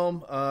the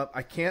film.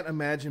 I can't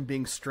imagine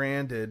being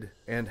stranded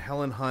and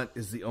Helen Hunt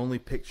is the only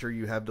picture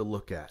you have to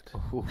look at.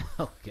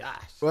 Oh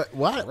gosh.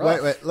 What?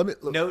 Wait. Let me.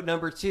 Note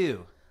number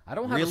 2. I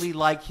don't really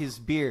like his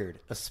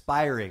beard.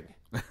 Aspiring.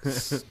 I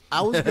think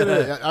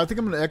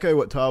I'm gonna echo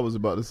what Todd was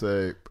about to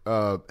say.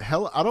 I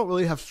don't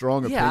really have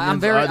strong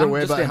opinions either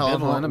way about Helen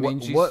Hunt. I mean,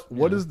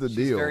 what is the deal?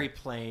 She's very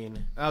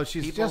plain. Oh,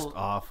 she's People just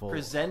awful.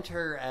 Present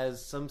her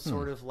as some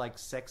sort of like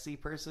sexy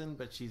person,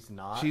 but she's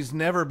not. She's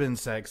never been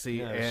sexy,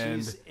 No,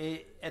 and she's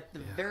at the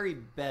very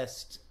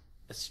best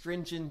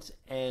astringent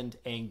and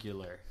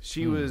angular.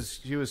 she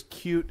was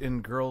cute,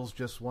 and girls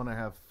just want to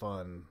have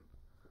fun.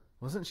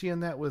 Wasn't she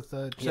in that with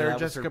Sarah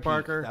Jessica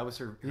Parker? That was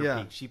her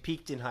peak. She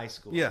peaked in high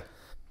school. Yeah.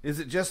 Is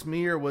it just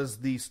me, or was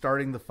the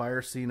starting the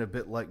fire scene a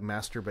bit like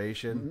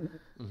masturbation?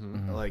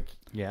 Like,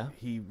 Yeah.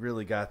 he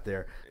really got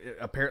there.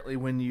 Apparently,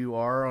 when you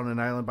are on an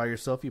island by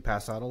yourself, you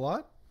pass out a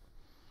lot.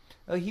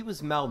 Oh, he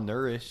was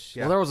malnourished.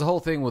 Well, there was a whole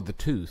thing with the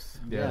tooth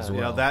as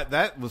well.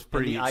 That was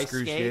pretty And the ice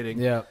skate? excruciating.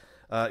 Yeah.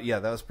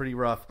 That was pretty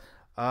rough.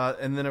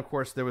 And then, of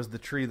course, there was the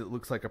tree that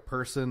looks like a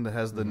person that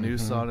has the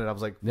noose on it. I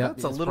was like,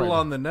 that's a little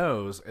on the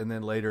nose. And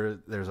then later,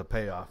 there's a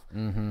payoff.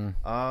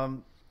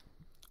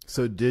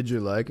 So did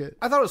you like it?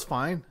 I thought it was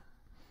fine.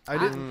 I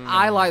didn't.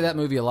 I like that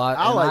movie a lot.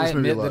 I like this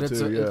movie a admit lot that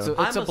it's too, a, it's a,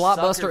 yeah. it's a I'm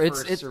blockbuster. sucker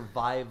for It's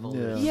survival.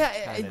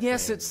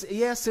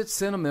 It's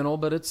sentimental,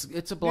 but it's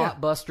a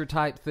blockbuster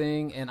type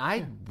thing, and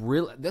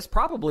that's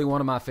probably one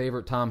of my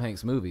favorite Tom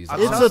Hanks movies.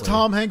 It's honestly. a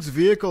Tom Hanks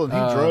vehicle, and he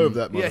drove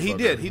that. Yeah, he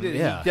did.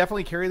 Yeah. He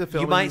definitely carried the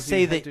film. You might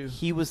say that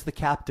he was the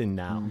captain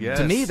now. Yes.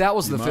 To me, that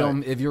was the You film.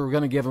 might. If you were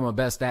going to give him a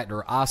Best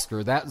Actor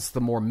Oscar, that's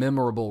the more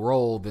memorable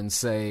role than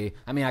say.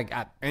 I mean,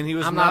 And he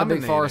was I'm not a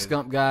big nominated. Forrest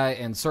Gump guy,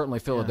 and certainly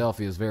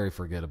Philadelphia is very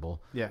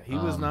forgettable. Yeah, he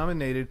was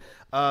nominated.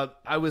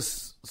 I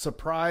was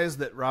surprised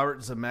that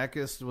Robert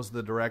Zemeckis was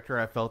the director.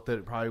 I felt that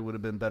it probably would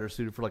have been better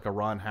suited for like a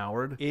Ron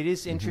Howard. It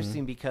is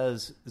interesting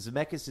because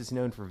Zemeckis is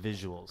known for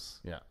visuals.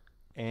 Yeah.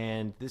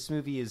 And this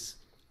movie is,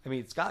 I mean,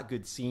 it's got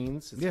good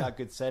scenes, it's got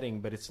good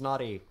setting, but it's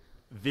not a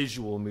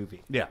visual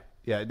movie. Yeah.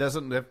 Yeah, it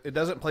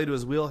doesn't play to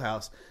his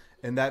wheelhouse.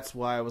 And that's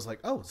why I was like,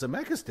 "Oh,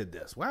 Zemeckis did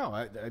this! Wow!"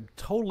 I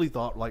totally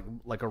thought like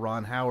a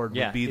Ron Howard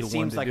would be the one to do it. It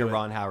seems like a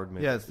Ron Howard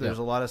movie. Yes, there's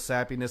a lot of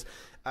sappiness.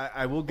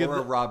 I will give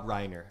a Rob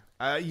Reiner.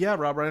 Yeah,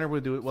 Rob Reiner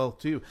would do it well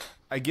too.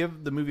 I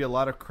give the movie a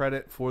lot of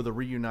credit for the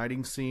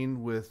reuniting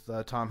scene with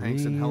Tom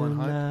Hanks and Helen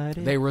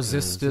Hunt. They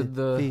resisted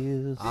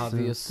the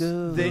obvious.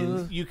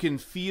 Then you can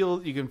feel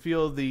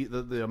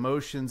the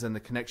emotions and the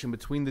connection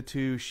between the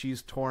two.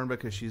 She's torn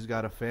because she's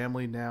got a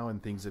family now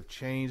and things have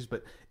changed.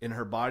 But in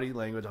her body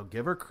language, I'll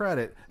give her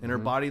credit. In her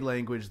body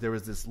language, there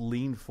was this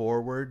lean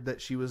forward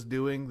that she was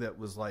doing that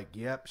was like,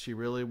 "Yep, she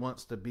really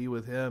wants to be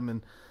with him."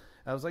 And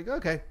I was like,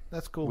 okay,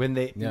 that's cool. When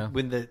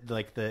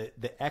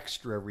the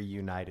extra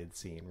reunited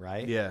scene,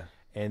 right? Yeah.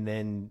 And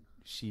then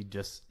she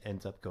just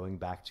ends up going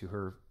back to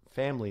her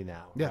family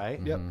now, yeah.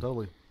 right? Yep,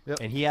 totally.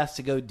 Yep. And he has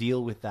to go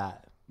deal with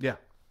that. Yeah.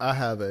 I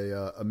have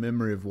a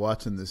memory of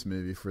watching this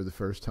movie for the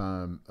first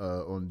time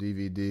on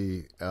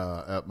DVD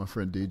at my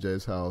friend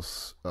DJ's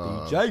house.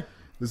 DJ?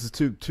 This is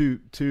two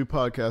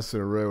podcasts in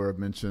a row where I've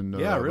mentioned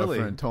my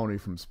friend Tony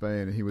from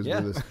Spain, and he was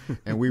with us,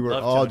 and we were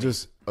all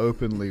just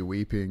openly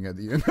weeping at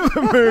the end of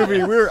the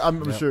movie.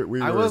 I'm sure we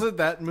were. I wasn't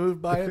that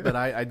moved by it, but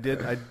I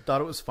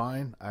thought it was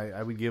fine.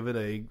 I would give it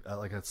a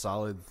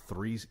solid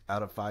 3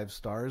 out of 5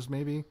 stars,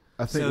 maybe.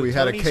 I think we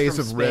had a case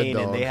of Red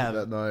Dog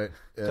that night.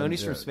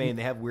 Tony's from Spain.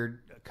 They have weird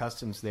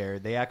customs there.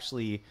 They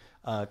actually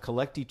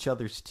collect each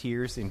other's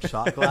tears in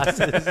shot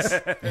glasses.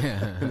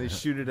 And they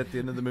shoot it at the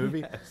end of the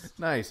movie. Yes.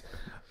 Nice.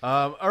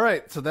 All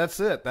right, so that's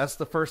it. That's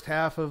the first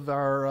half of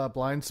our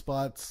Blind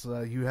Spots.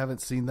 You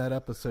haven't seen that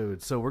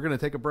episode. So we're going to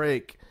take a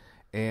break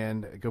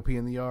and go pee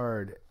in the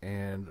yard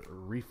and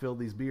refill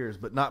these beers,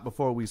 but not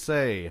before we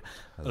say,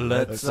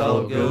 let's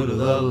all go to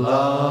the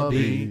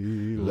lobby.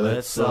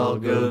 Let's all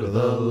go to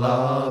the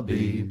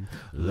lobby.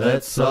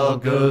 Let's all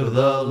go to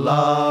the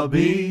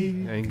lobby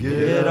and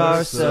get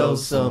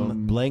ourselves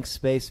some blank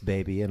space,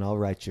 baby, and I'll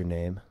write your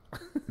name.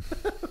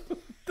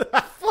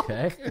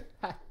 Okay.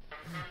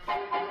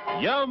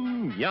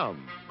 Yum,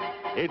 yum.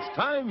 It's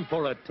time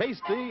for a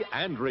tasty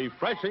and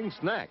refreshing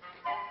snack.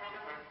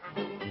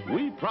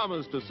 We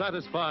promise to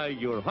satisfy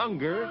your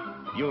hunger,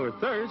 your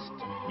thirst,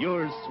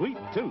 your sweet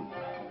tooth.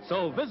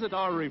 So visit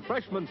our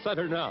refreshment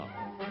center now.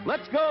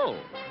 Let's go.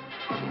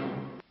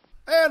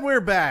 And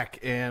we're back,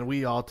 and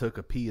we all took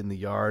a pee in the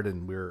yard,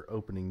 and we're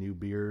opening new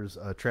beers.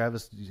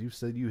 Travis, you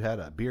said you had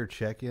a beer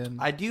check-in?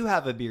 I do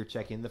have a beer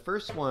check-in. The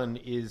first one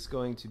is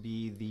going to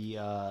be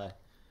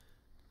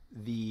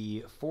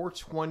the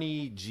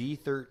 420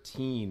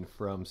 G13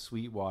 from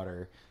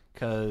Sweetwater,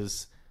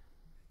 because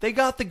they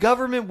got the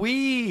government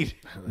weed.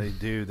 They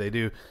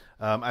do.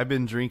 I've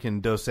been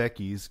drinking Dos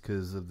Equis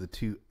because of the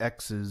 2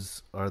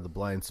 X's are the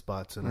blind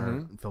spots in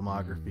our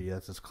filmography.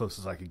 That's as close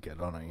as I could get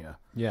on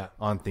a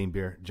on-theme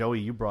beer. Joey,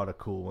 you brought a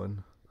cool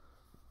one.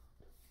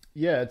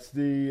 Yeah, it's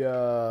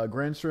the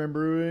Grand Strand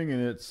Brewing,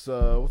 and it's,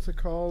 what's it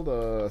called?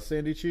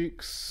 Sandy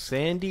Cheeks?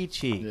 Sandy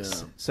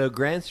Cheeks. Yeah. So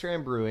Grand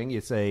Strand Brewing,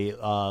 it's a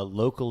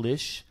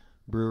local-ish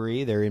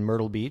brewery. They're in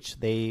Myrtle Beach.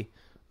 They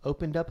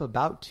opened up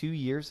about 2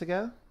 years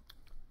ago.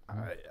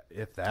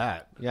 If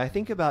that. Yeah, I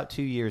think about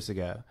 2 years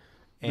ago.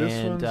 This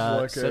and, one's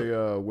like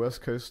a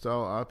West Coast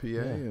style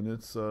IPA, and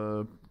it's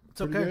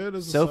pretty okay.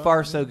 good. So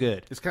far, so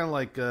good. It's kind of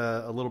like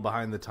a little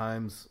behind the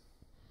times,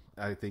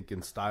 I think,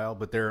 in style,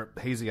 but their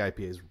hazy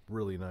IPA is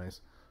really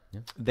nice.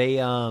 Yeah.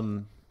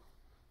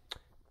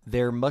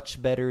 They're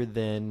much better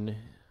than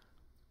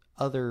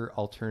other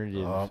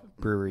alternative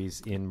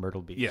breweries in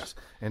Myrtle Beach. Yes.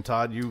 And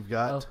Todd, you've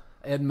got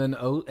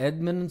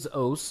Edmund's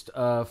Oast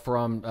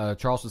from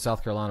Charleston,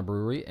 South Carolina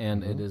brewery,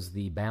 and it is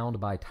the Bound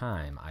by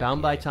Time IPA.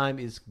 Bound by Time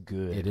is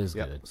good. It is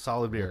good.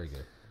 Solid beer. Very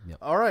good. Yep.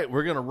 All right,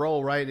 we're going to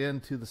roll right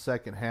into the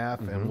second half,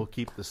 and we'll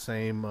keep the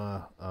same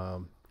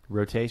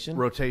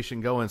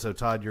rotation going. So,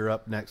 Todd, you're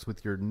up next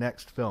with your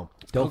next film.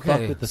 Don't fuck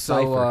with the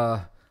cipher.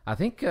 So, I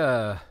think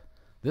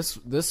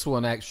this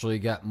one actually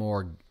got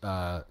more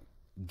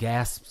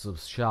gasps of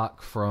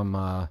shock from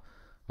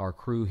our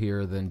crew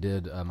here than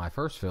did my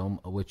first film,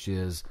 which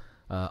is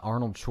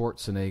Arnold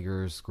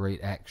Schwarzenegger's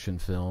great action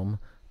film,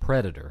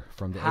 Predator,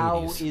 from the 80s.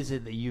 How is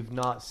it that you've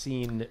not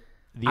seen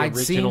the I'd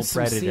original seen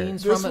Predator?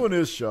 Scenes This from one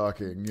is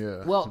shocking,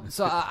 yeah. Well,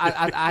 so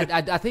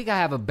I think I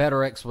have a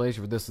better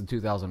explanation for this than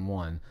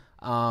 2001.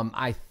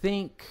 I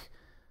think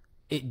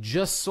I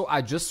just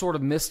sort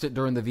of missed it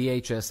during the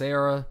VHS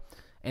era,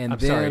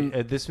 and sorry,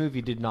 this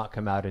movie did not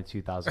come out in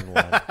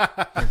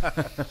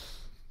 2001.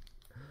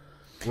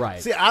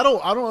 Right. See, I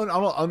don't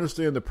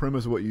understand the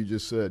premise of what you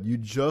just said. You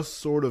just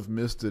sort of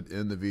missed it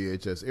in the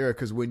VHS era,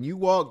 because when you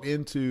walked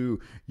into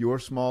your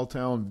small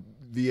town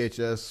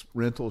VHS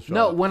rental shop,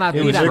 No, when I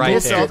It was mean, right I there.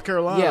 South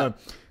Carolina, Yeah.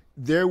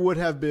 there would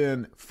have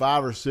been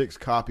 5 or 6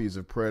 copies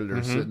of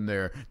Predator sitting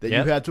there that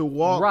Yep. you had to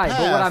walk Right,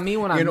 past but what I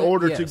mean when I in mean-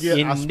 order yes. to get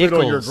In I Spit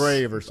on Your Nichols.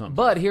 Grave or something.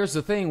 But here's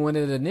the thing: when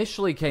it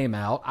initially came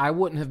out, I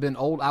wouldn't have been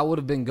old. I would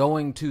have been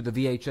going to the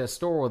VHS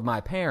store with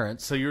my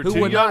parents. So you were who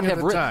too would young not at have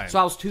the written. time. So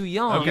I was too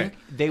young. Okay.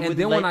 They and would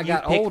then let when I you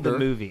got pick older, the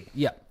movie.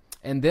 yeah.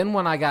 And then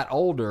when I got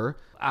older,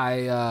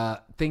 I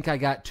think I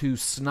got too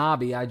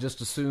snobby. I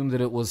just assumed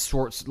that it was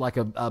like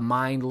a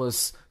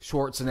mindless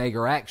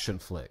Schwarzenegger action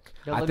flick.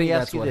 Now, I let think me ask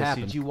that's you what this.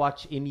 happened. Did you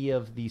watch any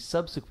of the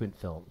subsequent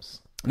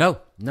films? No.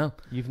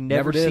 You've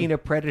never did. seen a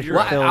Predator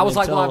Well, film I was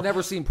like, until... well, I've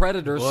never seen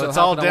Predator, Well, so it's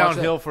how all can I watch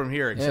downhill that? from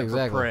here except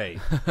for Prey.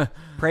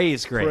 Prey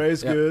is great.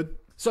 Prey's good.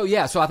 So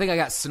I think I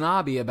got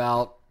snobby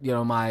about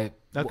my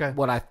Okay.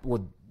 what I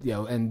would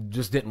and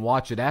just didn't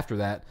watch it after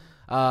that.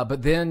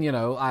 But then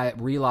I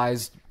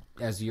realized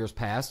as years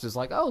passed, is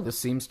like, oh, this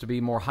seems to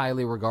be more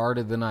highly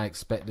regarded than I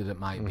expected it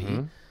might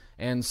be.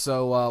 And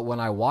so when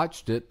I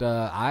watched it,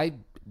 I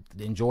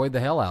enjoyed the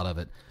hell out of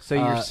it. So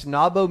your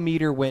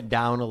snobometer went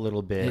down a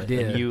little bit. It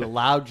did. And you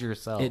allowed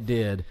yourself. It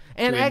did.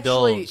 And to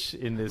actually, indulge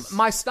in this.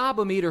 my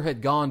snobometer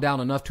had gone down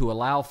enough to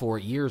allow for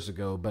it years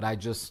ago, but I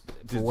just,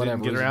 for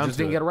whatever reason,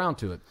 didn't get around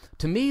to it.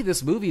 To me,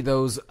 this movie,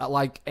 though, is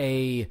like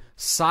a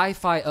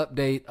sci-fi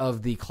update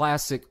of the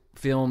classic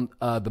film,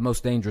 The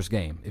Most Dangerous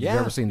Game. If you've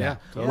ever seen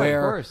that. Yeah, where,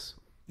 of course.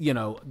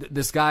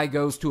 This guy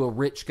goes to a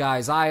rich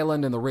guy's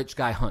island, and the rich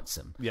guy hunts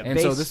him. Yep. And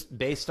so this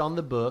based on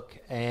the book,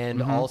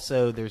 and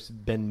also there's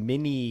been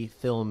many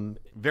film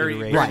Very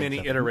many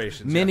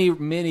iterations.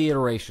 Many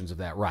iterations of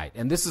that, right.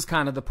 And this is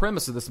kind of the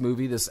premise of this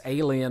movie. This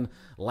alien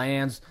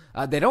lands.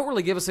 They don't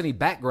really give us any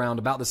background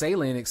about this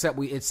alien, except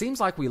it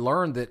seems like we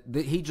learned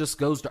that he just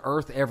goes to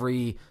Earth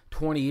every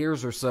 20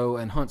 years or so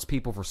and hunts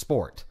people for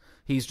sport.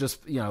 He's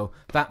just,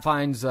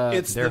 finds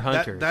they're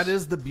hunters. That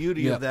is the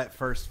beauty of that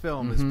first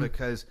film, is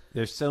because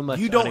there's so much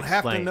you don't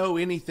have to unexplained. know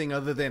anything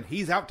other than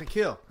he's out to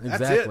kill. That's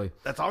Exactly.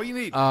 it. That's all you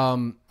need.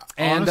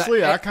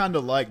 Honestly, I kind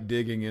of like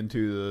digging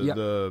into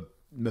the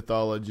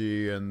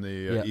mythology and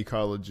the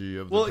ecology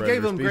of the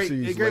predator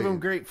species. It gave him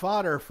great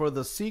fodder for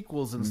the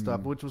sequels and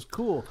stuff, which was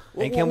cool.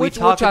 And can we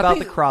talk about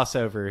the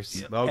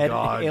crossovers? Oh,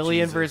 God,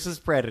 Alien Jesus. versus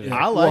Predator.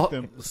 I like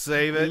them.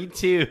 Save it. Me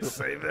too.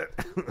 Save it.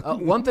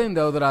 One thing,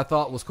 though, that I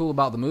thought was cool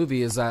about the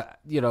movie is that,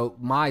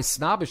 my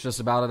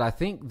snobbishness about it, I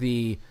think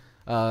the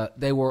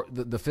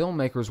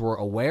filmmakers were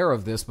aware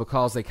of this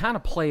because they kind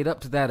of played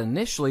up to that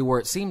initially, where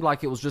it seemed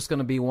like it was just going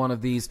to be one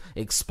of these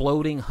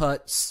exploding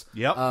huts.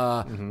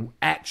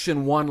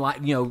 Action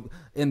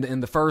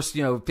in the first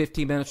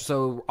 15 minutes or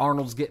so,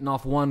 Arnold's getting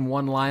off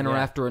one liner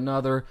after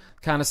another.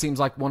 Kind of seems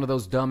like one of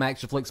those dumb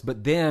action flicks.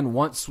 But then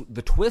once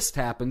the twist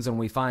happens and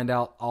we find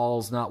out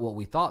all's not what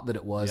we thought that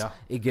it was,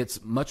 it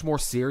gets much more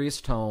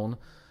serious tone.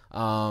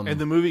 And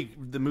the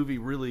movie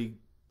really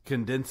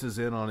condenses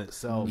in on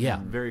itself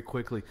very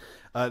quickly.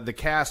 The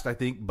cast, I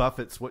think,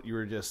 buffets what you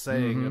were just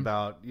saying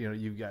about,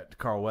 you've got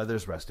Carl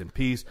Weathers, rest in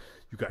peace.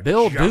 You've got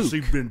Bill Jesse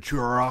Duke.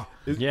 Ventura.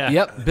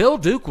 Yep, Bill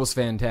Duke was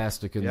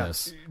fantastic in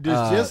this.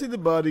 Does Jesse the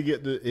Body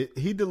get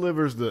he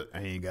delivers the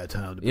I ain't got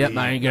time to bleed. Yep,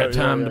 I ain't got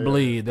time to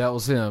bleed. That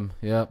was him.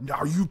 Yep.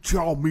 Now you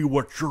tell me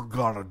what you're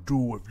gonna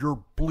do if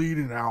you're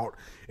bleeding out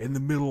in the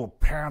middle of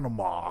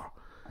Panama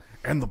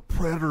and the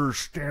predator's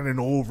standing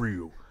over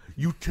you.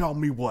 You tell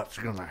me what's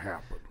gonna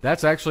happen.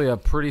 That's actually a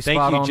pretty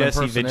spot-on Thank you,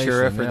 Jesse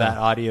Ventura, impersonation, for that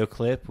audio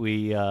clip.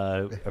 We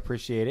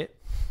appreciate it.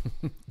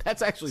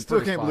 That's actually Still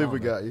pretty can't believe we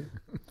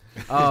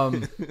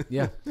spot-on, got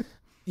you.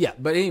 Yeah,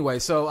 but anyway,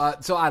 so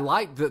I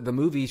liked that the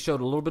movie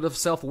showed a little bit of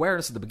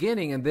self-awareness at the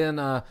beginning, and then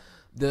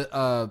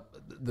the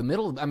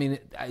middle. I mean,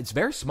 it's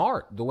very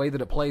smart the way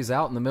that it plays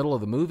out in the middle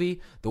of the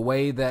movie. The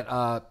way that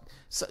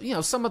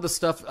some of the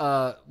stuff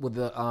with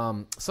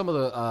the some of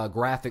the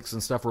graphics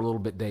and stuff are a little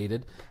bit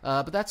dated,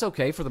 but that's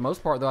okay for the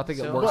most part. Though I think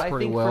it works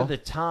pretty well for the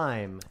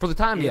time.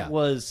 it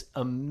was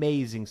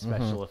amazing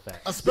special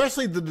effects,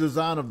 Especially the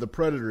design of the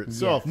predator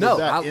itself. No, with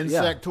that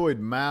insectoid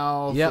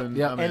mouth. Yep, and,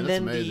 yep. I mean, and that's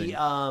then amazing.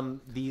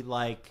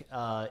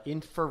 the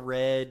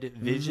infrared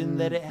vision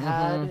that it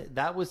had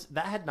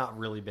that had not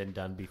really been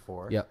done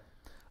before. Yep.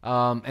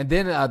 And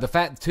then the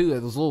fact too,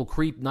 it was a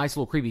nice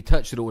little creepy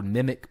touch that it would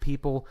mimic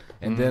people.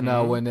 And then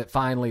when it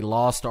finally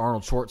lost to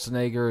Arnold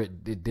Schwarzenegger,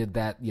 it did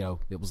that.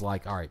 It was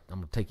like, all right, I'm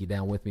gonna take you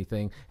down with me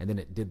thing. And then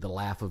it did the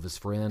laugh of his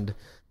friend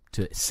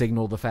to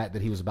signal the fact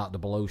that he was about to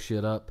blow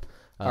shit up.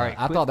 All right,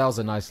 I thought that was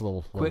a nice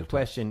little quick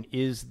question: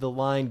 is the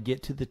line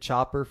 "Get to the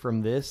chopper"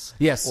 from this?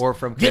 Yes, or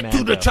from Get Commando?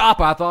 to the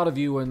chopper. I thought of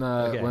you when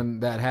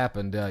that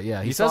happened.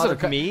 Yeah, he says thought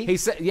it of me? He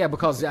said, yeah,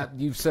 because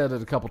you've said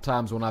it a couple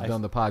times when I've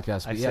done the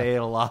podcast. I say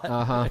it a lot.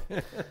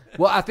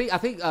 Well, I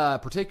think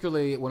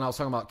particularly when I was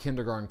talking about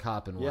Kindergarten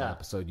Cop in one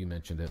episode, you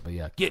mentioned it. But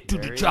yeah, get to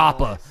the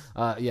chopper.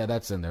 Nice. Yeah,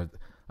 that's in there.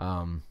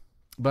 I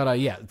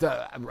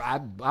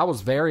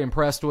was very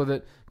impressed with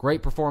it.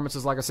 Great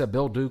performances. Like I said,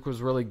 Bill Duke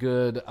was really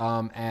good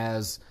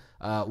as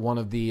one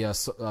of the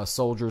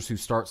soldiers who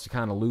starts to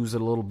kind of lose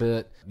it a little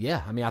bit.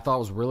 Yeah, I mean, I thought it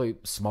was a really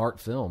smart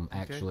film,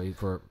 actually,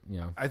 for,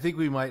 I think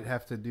we might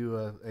have to do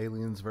a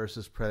Aliens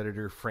versus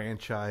Predator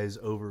franchise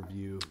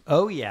overview.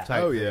 Oh, yeah.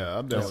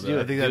 I'm down with that.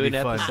 I think that'd be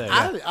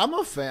fun. I'm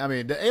a fan. I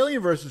mean, the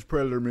Alien versus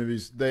Predator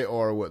movies, they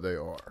are what they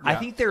are. I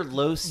think they're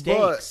low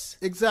stakes.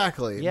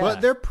 Exactly. Yeah.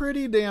 But they're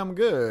pretty damn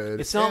good.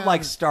 It's not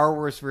like Star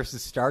Wars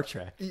versus Star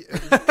Trek.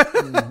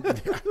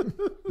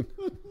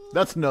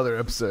 That's another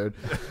episode.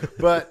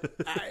 But,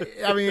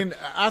 I mean,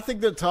 I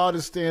think that Todd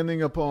is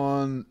standing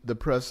upon the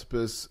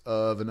precipice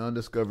of an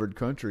undiscovered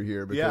country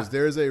here because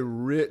there's a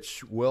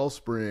rich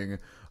wellspring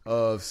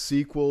of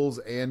sequels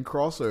and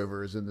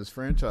crossovers in this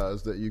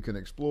franchise that you can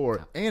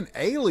explore. And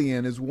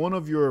Alien is one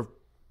of your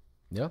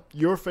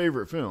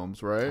favorite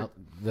films, right?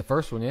 The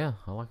first one, I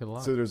like it a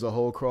lot. So there's a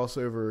whole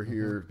crossover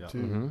here, too.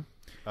 Mm-hmm.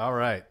 All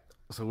right.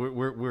 So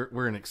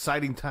we're in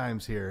exciting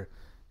times here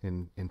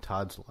in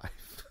Todd's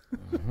life.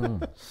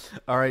 Mm-hmm.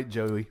 All right,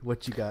 Joey,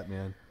 what you got,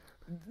 man?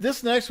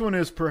 This next one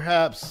is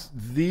perhaps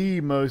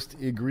the most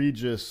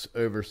egregious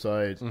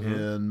oversight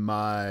in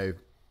my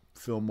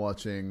film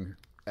watching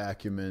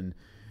acumen,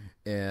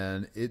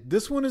 and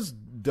this one is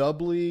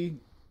doubly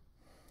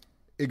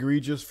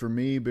egregious for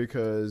me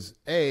because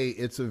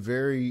it's a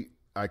very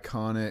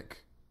iconic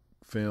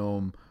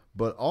film,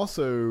 but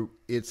also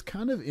it's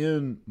kind of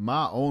in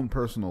my own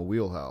personal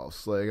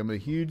wheelhouse. Like, I'm a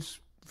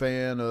huge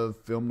fan of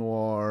film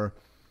noir,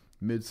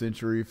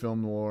 mid-century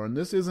film noir, and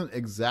this isn't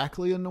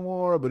exactly a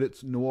noir, but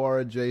it's noir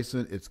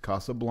adjacent. It's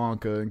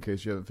Casablanca, in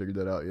case you haven't figured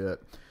that out yet.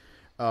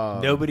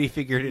 Nobody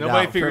figured it out.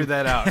 Nobody figured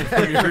that out.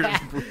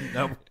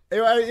 Nope.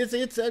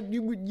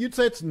 You'd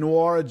say it's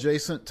noir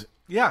adjacent.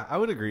 Yeah, I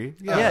would agree.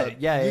 You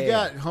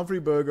got Humphrey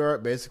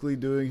Bogart basically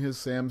doing his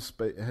Sam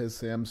Spade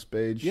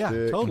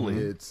shtick. Totally.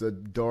 It's a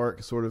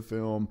dark sort of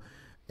film,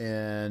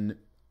 and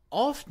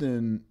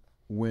often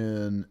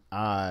when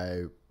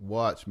I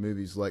watch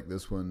movies like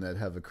this one that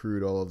have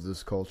accrued all of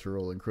this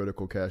cultural and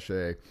critical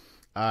cachet,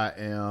 I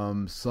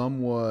am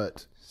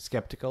somewhat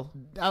skeptical.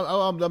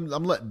 I'm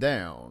let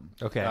down.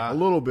 Okay, a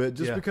little bit,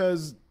 just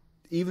because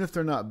even if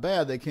they're not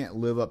bad, they can't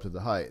live up to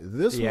the hype.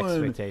 This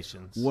one,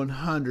 expectations,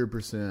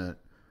 100%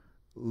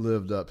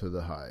 lived up to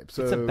the hype.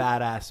 So it's a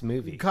badass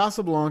movie.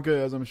 Casablanca,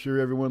 as I'm sure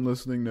everyone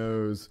listening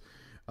knows,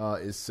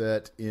 is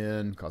set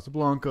in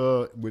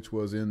Casablanca, which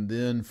was in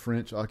then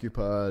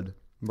French-occupied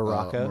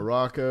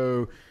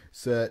Morocco.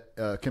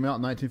 Came out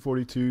in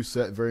 1942,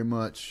 set very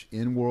much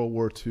in World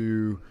War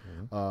II.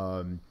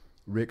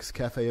 Rick's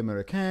Café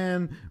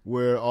Americain,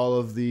 where all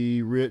of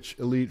the rich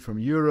elite from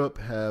Europe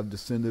have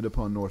descended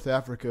upon North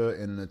Africa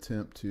in an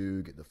attempt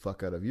to get the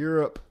fuck out of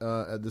Europe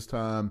at this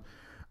time.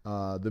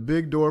 The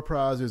big door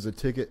prize is a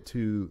ticket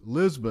to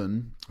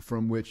Lisbon,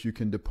 from which you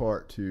can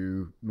depart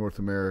to North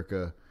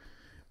America.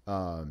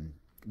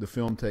 The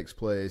film takes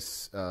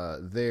place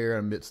there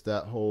amidst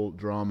that whole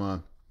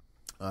drama.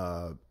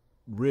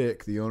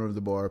 Rick, the owner of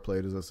the bar,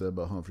 played, as I said,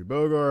 by Humphrey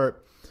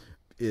Bogart,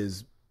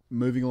 is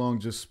moving along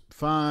just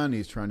fine.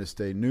 He's trying to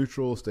stay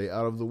neutral, stay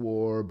out of the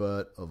war,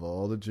 but of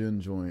all the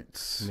gin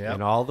joints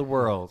in all the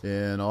world,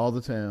 in all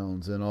the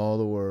towns, in all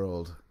the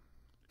world,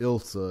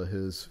 Ilsa,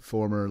 his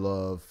former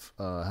love,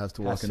 has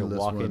to walk into this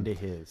one. Into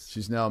his.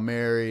 She's now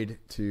married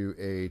to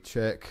a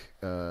Czech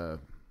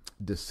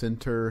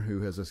dissenter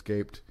who has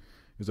escaped.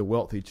 Who's a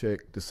wealthy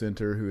Czech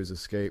dissenter who has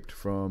escaped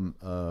from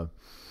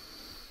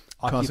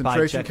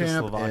concentration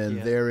camp,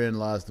 and therein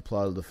lies the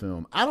plot of the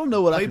film. I don't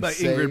know what I can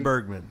say. Played by Ingrid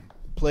Bergman.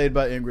 Played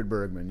by Ingrid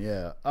Bergman,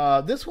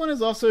 yeah. This one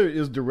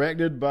is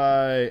directed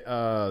by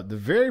the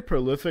very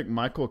prolific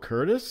Michael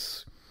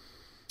Curtis,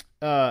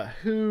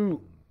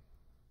 who...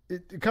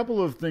 A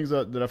couple of things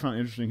that I found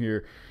interesting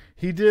here.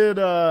 He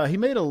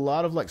made a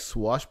lot of like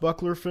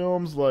swashbuckler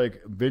films,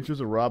 like Adventures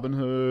of Robin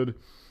Hood,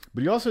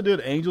 but he also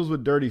did Angels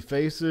with Dirty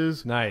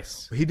Faces.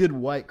 Nice. He did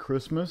White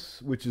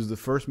Christmas, which is the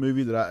first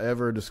movie that I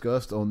ever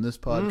discussed on this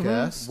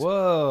podcast.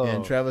 Whoa!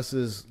 In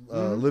Travis's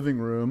living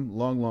room,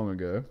 long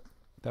ago.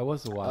 That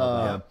was a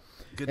while back.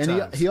 Good and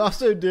times. he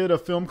also did a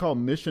film called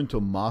Mission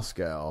to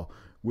Moscow,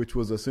 which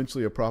was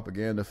essentially a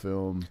propaganda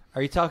film.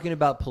 Are you talking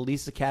about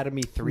Police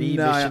Academy 3,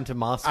 No, Mission to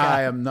Moscow?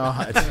 I am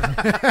not.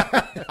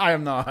 I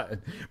am not.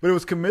 But it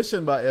was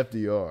commissioned by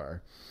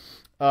FDR.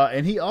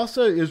 And he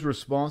also is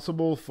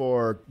responsible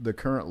for the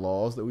current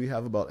laws that we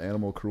have about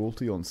animal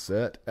cruelty on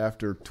set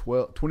after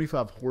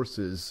 25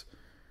 horses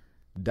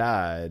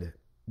died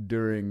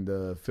during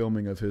the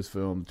filming of his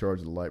film Charge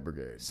of the Light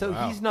Brigade. So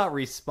he's not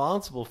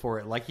responsible for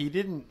it. Like, he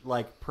didn't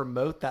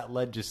promote that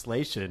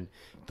legislation.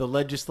 The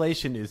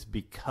legislation is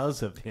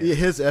because of him.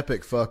 His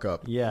epic fuck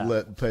up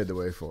paved the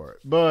way for it.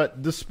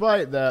 But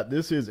despite that,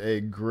 this is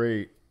a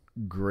great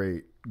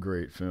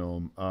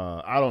film.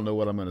 I don't know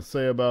what I'm going to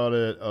say about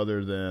it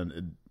other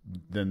than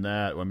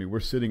that. I mean, we're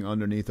sitting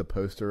underneath a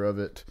poster of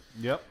it.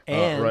 Yep.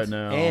 Right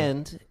now.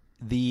 And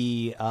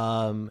the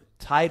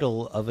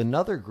title of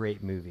another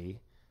great movie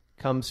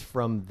comes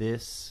from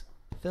this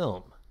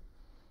film.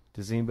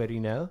 Does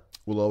anybody know?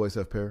 We'll Always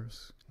Have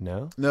Paris.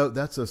 No? No,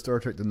 that's a Star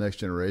Trek The Next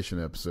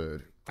Generation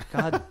episode.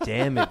 God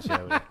damn it,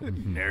 Joey.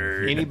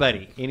 Nerd.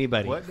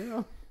 Anybody. What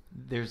now?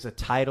 There's a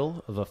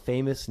title of a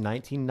famous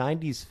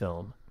 1990s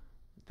film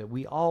that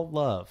we all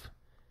love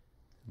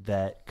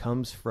that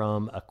comes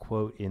from a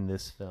quote in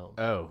this film.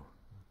 Oh.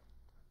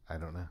 I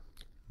don't know.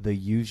 The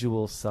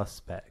Usual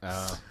Suspects.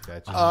 Oh,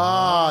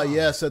 gotcha.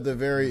 Yes, at the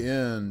very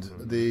end,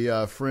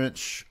 the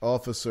French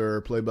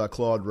officer played by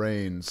Claude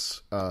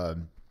Rains,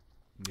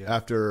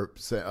 after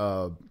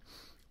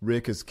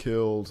Rick is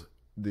killed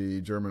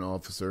the German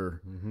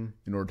officer,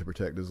 in order to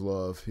protect his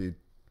love, he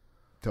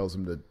tells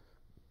him to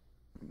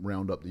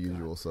round up the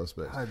usual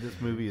suspects. God, this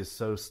movie is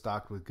so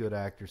stocked with good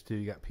actors too.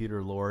 You got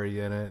Peter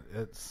Lorre in it.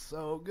 It's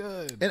so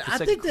good. And It's I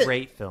think a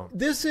great film.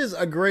 This is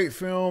a great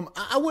film.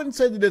 I wouldn't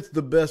say that it's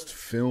the best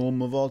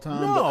film of all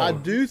time, but I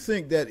do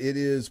think that it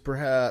is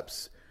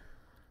perhaps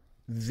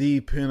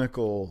the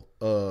pinnacle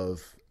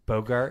of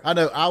Bogart. I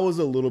know I was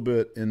a little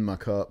bit in my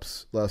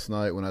cups last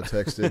night when I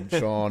texted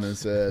Sean and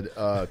said,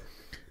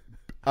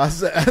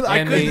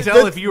 I couldn't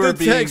tell if you were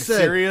being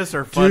serious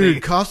or funny.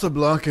 Dude,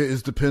 Casablanca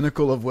is the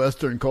pinnacle of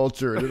Western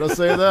culture. Did I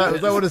say that?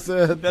 Is that what it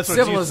said? That's what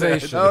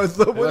civilization. you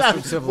said. Oh,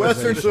 it's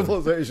Western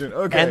civilization.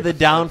 Okay. And the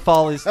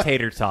downfall is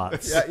tater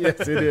tots. Yes,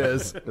 it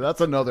is.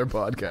 That's another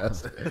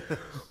podcast.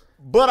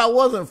 But I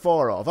wasn't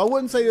far off. I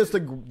wouldn't say it's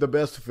the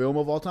best film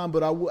of all time,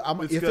 but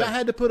if I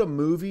had to put a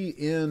movie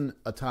in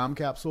a time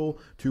capsule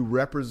to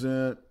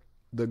represent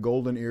the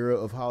golden era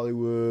of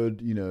Hollywood,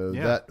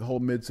 that whole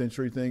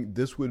mid-century thing,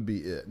 this would be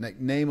it.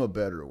 Name a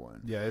better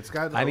one. Yeah, it's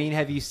got. I mean,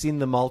 have you seen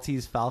The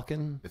Maltese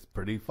Falcon? It's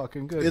pretty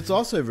fucking good. It's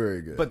also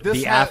very good. But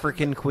this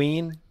African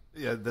Queen?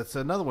 Yeah, that's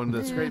another one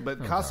that's great.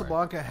 But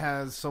Casablanca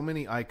has so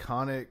many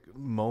iconic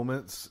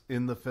moments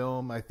in the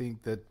film. I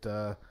think that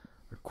are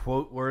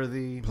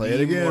quote-worthy. Play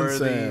it again,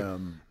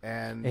 Sam.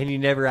 And he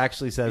never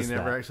actually says that. He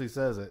never actually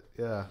says it.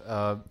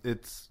 Yeah.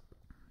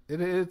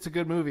 It's a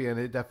good movie, and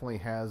it definitely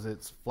has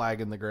its flag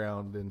in the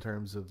ground in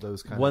terms of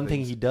those kind of things. One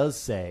thing he does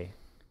say,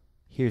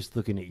 here's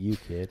looking at you,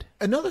 kid.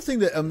 Another thing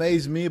that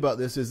amazed me about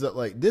this is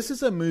that, this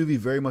is a movie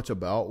very much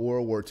about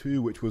World War II,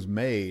 which was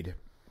made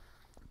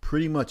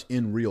pretty much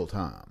in real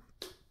time.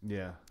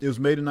 Yeah. It was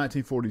made in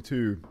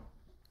 1942,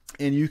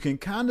 and you can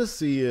kind of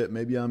see it.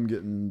 Maybe I'm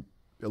getting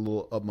a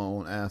little up my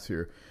own ass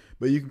here.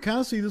 But you can kind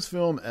of see this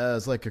film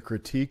as a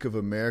critique of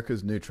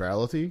America's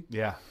neutrality.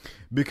 Yeah.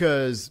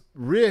 Because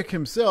Rick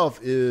himself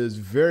is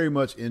very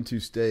much into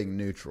staying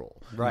neutral.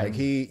 Right.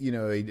 He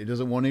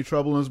doesn't want any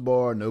trouble in his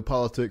bar, no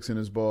politics in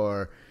his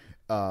bar.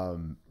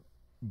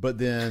 But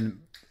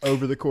then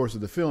over the course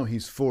of the film,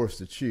 he's forced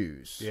to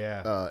choose.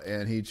 Yeah.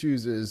 And he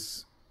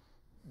chooses,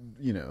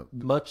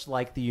 much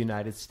like the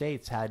United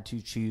States had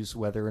to choose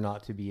whether or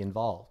not to be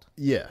involved.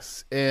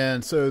 Yes.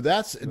 And so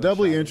that's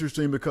doubly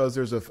interesting because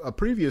there's a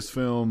previous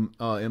film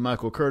in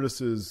Michael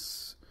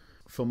Curtis's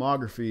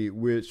filmography,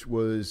 which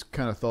was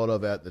kind of thought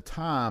of at the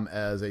time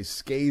as a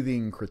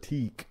scathing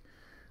critique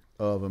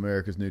of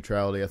America's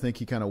neutrality. I think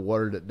he kind of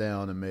watered it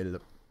down and made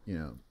it,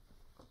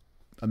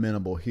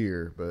 amenable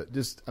here. But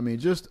just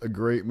a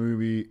great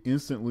movie.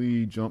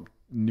 Instantly jumped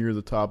near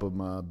the top of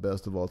my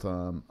best of all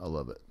time. I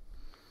love it.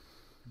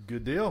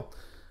 Good deal.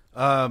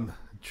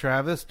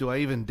 Travis, do I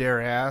even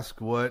dare ask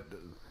what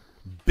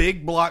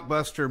big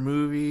blockbuster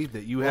movie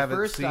that you haven't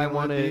first seen? I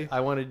want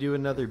to do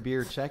another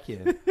beer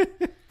check-in.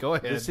 Go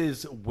ahead. This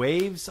is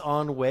Waves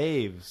on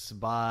Waves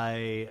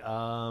by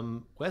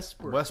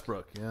Westbrook.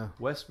 Westbrook, yeah.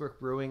 Westbrook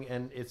Brewing,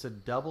 and it's a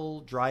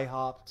double dry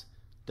hopped,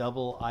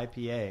 double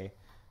IPA,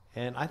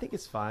 and I think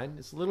it's fine.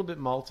 It's a little bit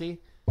malty.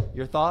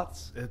 Your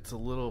thoughts? It's a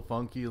little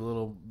funky, a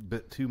little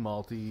bit too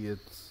malty.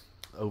 It's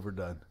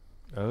overdone.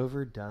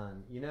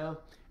 Overdone.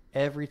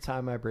 Every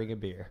time I bring a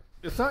beer.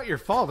 It's not your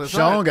fault.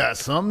 Sean got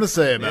something to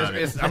say about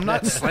it. I'm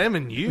not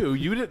slamming you.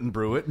 You didn't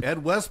brew it.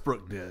 Ed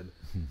Westbrook did.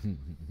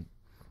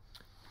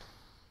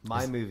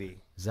 My movie.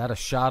 Is that a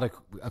shot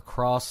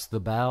across the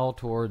bow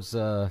towards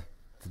the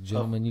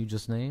gentleman you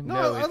just named?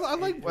 No, I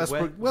like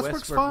Westbrook.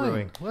 Westbrook's fine.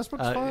 Brewing.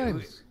 Westbrook's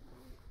fine.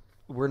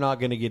 We're not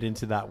going to get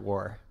into that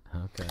war.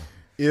 Okay.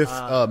 If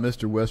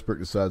Mr. Westbrook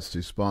decides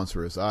to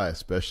sponsor us, I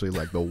especially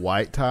like the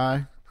white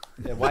tie.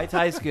 Yeah, white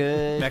tie's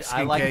good.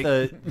 Mexican I like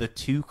cake. the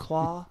two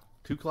claw.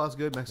 Two claws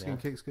good. Mexican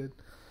cake's good.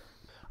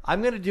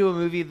 I'm going to do a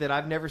movie that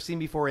I've never seen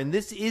before, and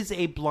this is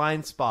a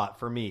blind spot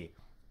for me.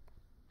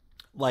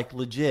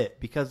 Legit,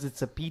 because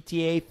it's a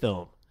PTA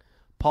film.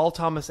 Paul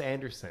Thomas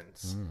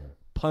Anderson's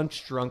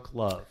Punch Drunk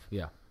Love.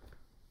 Yeah.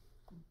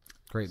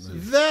 Great movie.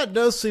 That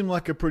does seem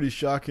like a pretty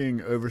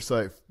shocking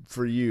oversight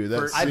for you.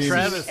 I've seems seen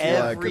like a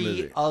every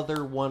movie.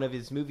 other one of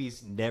his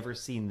movies, never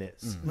seen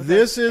this.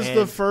 This is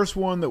the And- first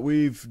one that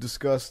we've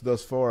discussed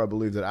thus far, I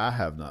believe, that I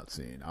have not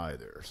seen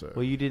either. So,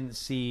 Well, you didn't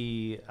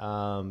see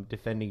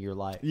Defending Your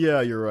Life.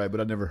 yeah, you're right, but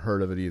I'd never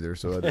heard of it either.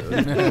 So,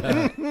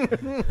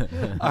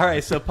 I All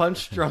right, so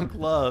Punch Drunk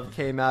Love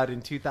came out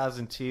in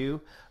 2002,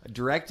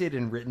 directed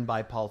and written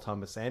by Paul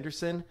Thomas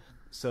Anderson.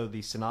 So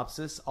the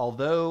synopsis,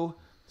 although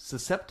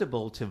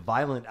susceptible to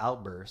violent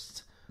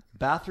outbursts,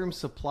 bathroom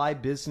supply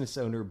business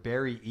owner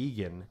Barry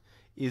Egan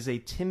is a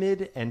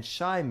timid and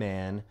shy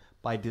man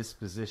by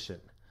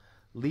disposition,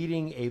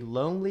 leading a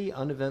lonely,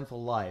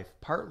 uneventful life,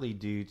 partly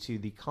due to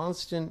the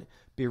constant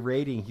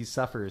berating he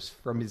suffers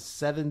from his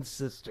 7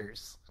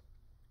 sisters.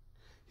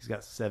 He's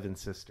got 7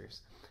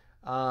 sisters.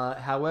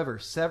 However,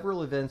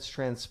 several events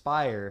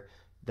transpire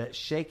that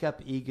shake up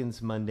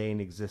Egan's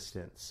mundane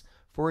existence.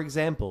 For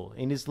example,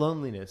 in his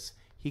loneliness,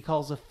 he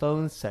calls a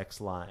phone sex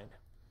line.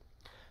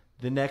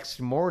 The next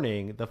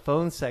morning, the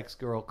phone sex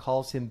girl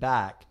calls him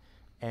back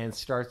and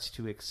starts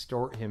to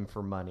extort him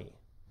for money.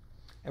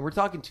 And we're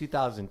talking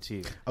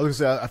 2002. I was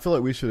gonna say, I feel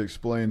like we should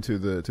explain to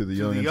the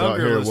youngins out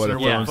younger here what a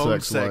listener phone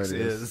sex sex light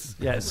is.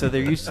 Yeah, so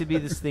there used to be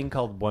this thing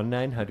called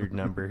 1-900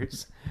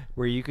 numbers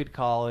where you could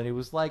call and it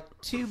was like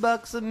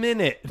 $2 a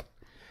minute.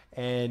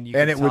 And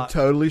it would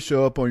totally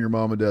show up on your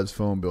mom and dad's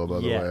phone bill,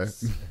 by the way.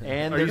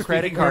 And Are their you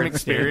credit speaking card from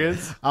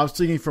experience? I'm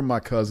speaking from my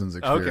cousin's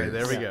experience. Okay,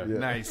 there we go. Yeah.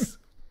 Nice.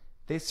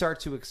 They start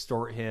to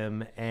extort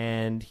him,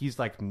 and he's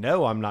like,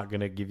 no, I'm not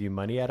going to give you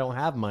money. I don't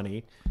have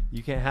money.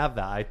 You can't have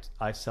that.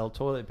 I sell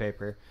toilet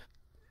paper.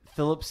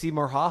 Philip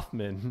Seymour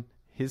Hoffman,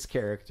 his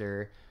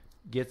character,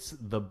 gets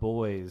the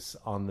boys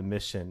on the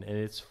mission, and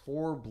it's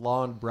 4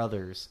 blonde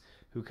brothers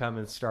who come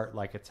and start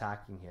like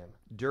attacking him.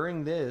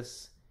 During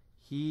this,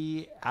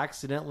 he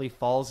accidentally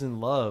falls in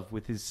love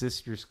with his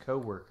sister's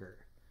coworker,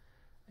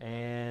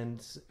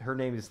 and her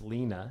name is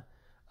Lena.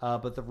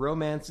 But the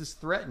romance is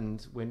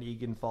threatened when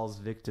Egan falls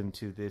victim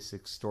to this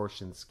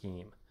extortion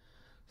scheme.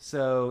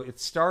 So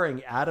it's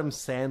starring Adam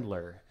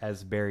Sandler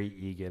as Barry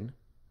Egan,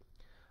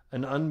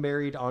 an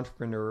unmarried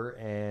entrepreneur,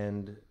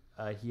 and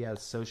he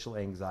has social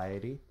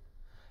anxiety.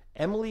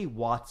 Emily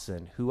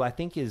Watson, who I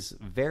think is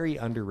very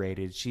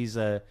underrated. She's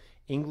a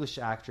English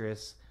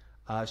actress.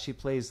 She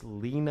plays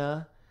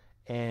Lena,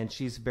 and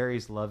she's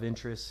Barry's love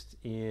interest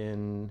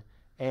and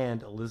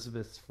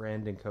Elizabeth's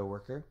friend and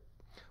coworker.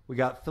 We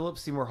got Philip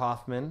Seymour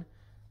Hoffman,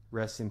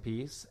 rest in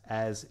peace,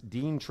 as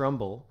Dean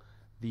Trumbull,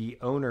 the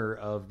owner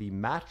of the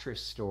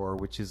mattress store,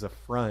 which is a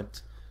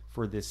front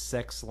for this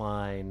sex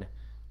line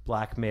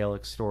blackmail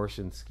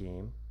extortion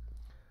scheme.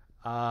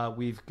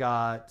 We've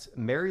got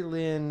Mary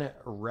Lynn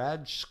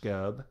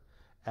Rajskub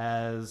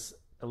as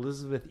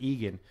Elizabeth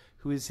Egan,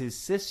 who is his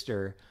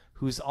sister,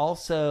 who's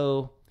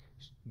also,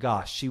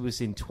 gosh, she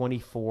was in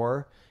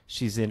 24.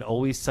 She's in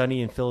Always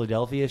Sunny in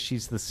Philadelphia.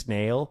 She's the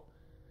snail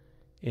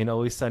in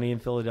Always Sunny in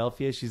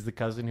Philadelphia. She's the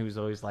cousin who's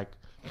always like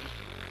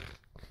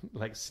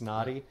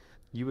snotty.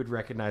 You would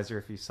recognize her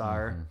if you saw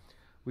her.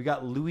 We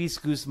got Luis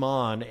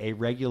Guzman, a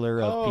regular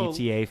of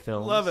PTA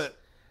films. Love it.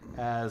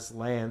 As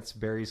Lance,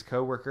 Barry's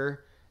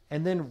coworker.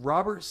 And then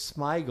Robert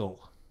Smigel.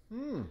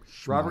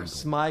 Robert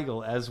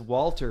Smigel as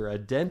Walter, a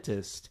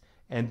dentist,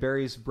 and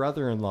Barry's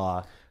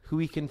brother-in-law, who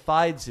he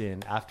confides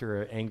in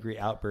after an angry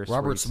outburst.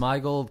 Robert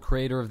Smigel,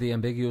 creator of the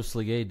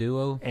ambiguously gay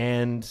duo.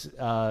 And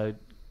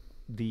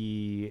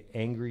the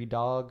angry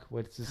dog,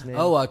 what's his name?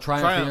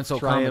 Triumph the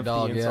Insult Comedy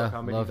Dog. Yeah,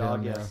 Love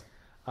him, yes.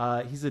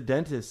 Yeah. He's a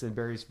dentist and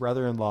Barry's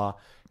brother-in-law,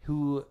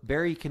 who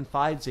Barry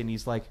confides in.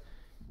 He's like,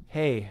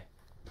 hey,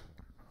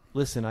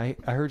 listen, I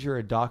heard you're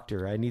a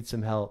doctor. I need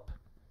some help.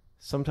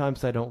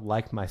 Sometimes I don't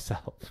like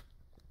myself.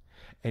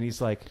 And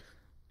he's like,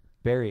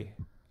 Barry,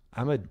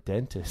 I'm a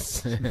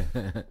dentist.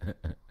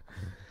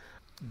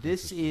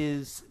 This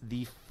is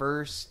the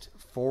first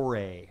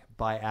foray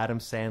by Adam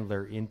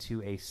Sandler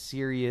into a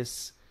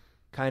serious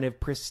kind of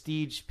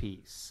prestige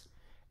piece.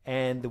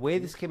 And the way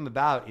this came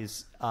about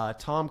is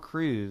Tom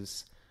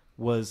Cruise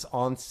was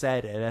on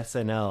set at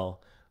SNL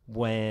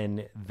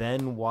when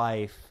then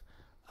wife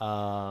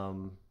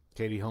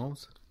Katie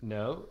Holmes?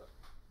 No,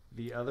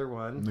 the other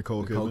one,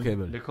 Nicole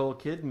Kidman. Nicole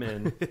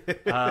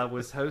Kidman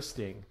was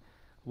hosting.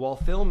 While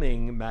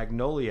filming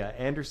Magnolia,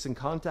 Anderson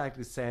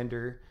contacted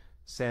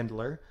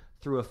Sandler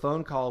through a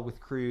phone call with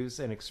Cruise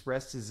and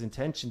expressed his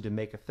intention to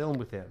make a film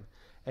with him.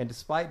 And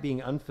despite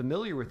being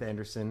unfamiliar with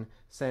Anderson,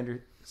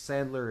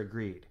 Sandler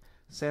agreed.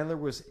 Sandler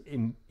was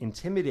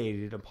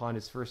intimidated upon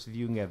his first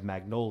viewing of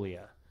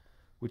Magnolia,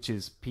 which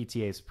is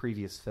PTA's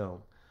previous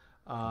film.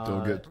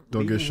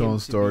 Don't get Sean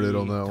started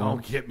on that one.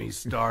 Don't get me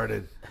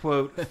started.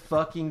 Quote,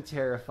 fucking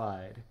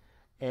terrified,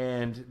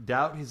 and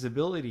doubt his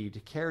ability to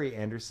carry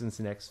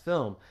Anderson's next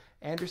film.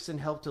 Anderson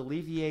helped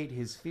alleviate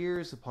his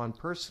fears upon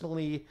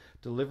personally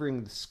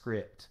delivering the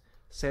script.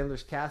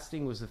 Sandler's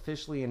casting was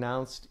officially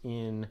announced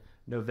in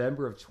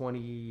November of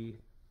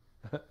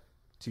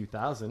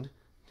 2000.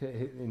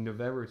 In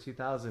November of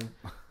 2000,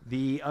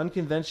 the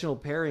unconventional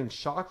pairing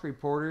shocked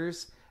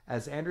reporters,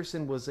 as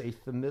Anderson was a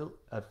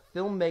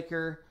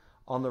filmmaker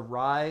on the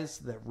rise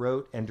that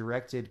wrote and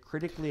directed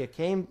critically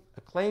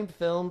acclaimed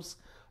films,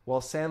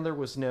 while Sandler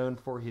was known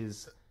for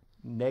his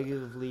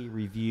negatively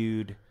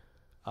reviewed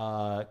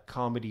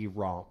comedy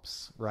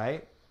romps,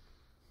 right?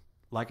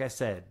 Like I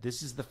said,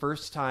 this is the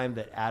first time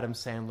that Adam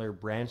Sandler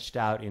branched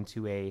out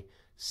into a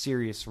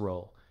serious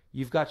role.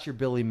 You've got your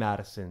Billy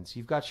Madisons,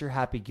 you've got your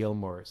Happy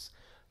Gilmores,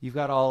 you've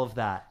got all of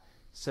that.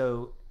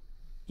 So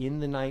in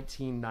the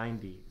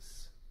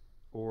 1990s,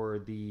 or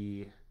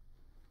the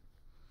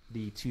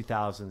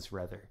 2000s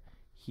rather,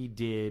 he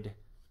did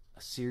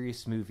a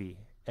serious movie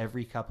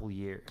every couple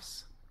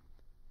years.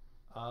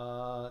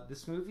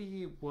 This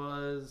movie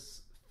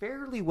was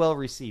fairly well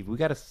received. We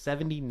got a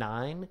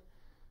 79%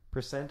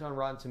 on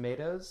Rotten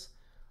Tomatoes.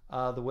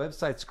 The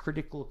website's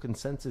critical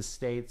consensus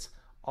states,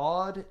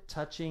 odd,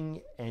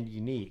 touching, and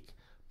unique.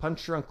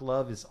 Punch Drunk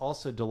Love is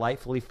also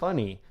delightfully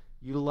funny,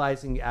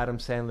 utilizing Adam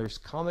Sandler's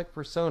comic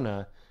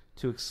persona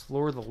to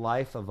explore the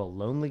life of a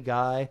lonely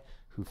guy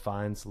who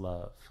finds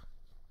love.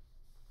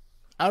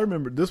 I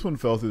remember this one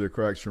fell through the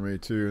cracks for me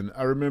too, and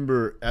I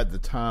remember at the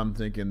time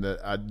thinking that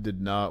I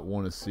did not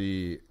want to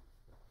see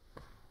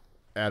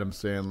Adam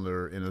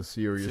Sandler in a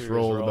serious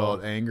role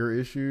about anger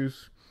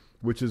issues,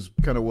 which is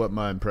kind of what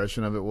my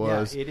impression of it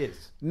was. Yeah, it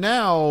is.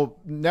 Now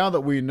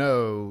that we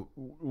know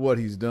what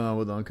he's done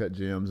with Uncut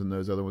Gems and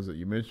those other ones that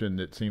you mentioned,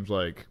 it seems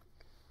like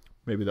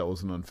maybe that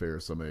was an unfair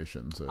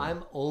summation. So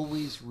I'm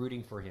always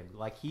rooting for him.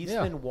 Like, he's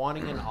been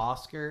wanting an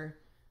Oscar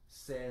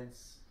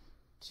since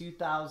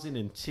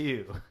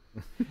 2002.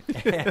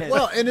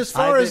 And as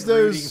far I've as been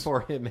those rooting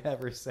for him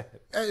ever since.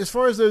 As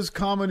far as those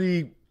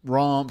comedy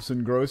romps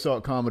and gross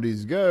out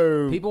comedies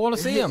go, people want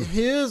to see him.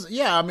 His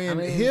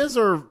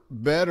are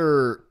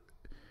better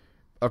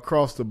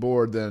across the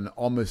board than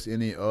almost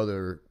any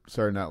other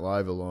Saturday Night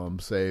Live alum,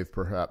 save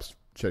perhaps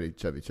Chevy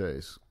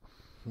Chase.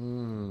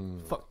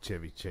 Fuck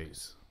Chevy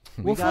Chase.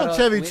 Well, fuck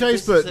Chevy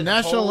Chase, but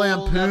National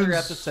Lampoon's... Whole nother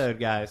episode,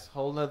 guys.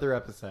 Whole nother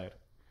episode.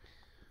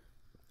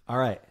 All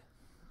right.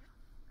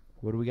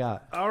 What do we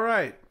got? All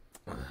right.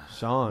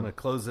 Sean. I'm going to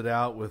close it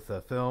out with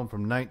a film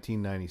from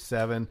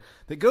 1997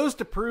 that goes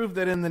to prove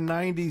that in the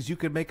 90s you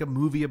could make a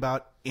movie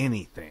about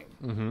anything.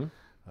 Mm-hmm.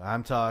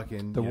 I'm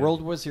talking... The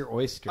world was your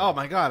oyster. Oh,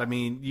 my God. I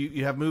mean,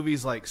 you have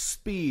movies like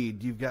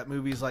Speed. You've got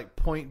movies like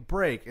Point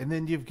Break. And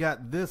then you've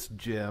got this,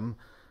 Jim,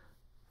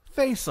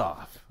 Face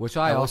Off. Which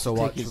I also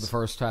watched for the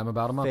first time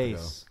about a month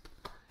ago.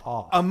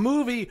 Off. A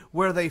movie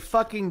where they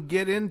fucking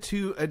get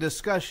into a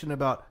discussion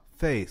about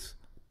face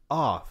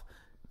off.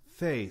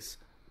 Face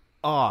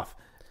off.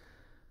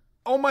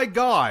 Oh my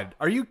God!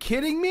 Are you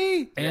kidding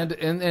me? And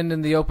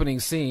in the opening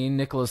scene,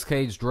 Nicolas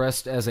Cage,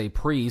 dressed as a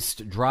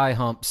priest, dry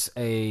humps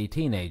a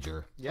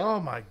teenager. Yep. Oh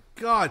my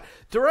God!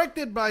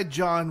 Directed by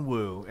John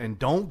Woo, and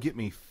don't get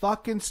me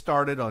fucking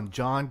started on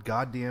John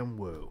goddamn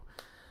Woo.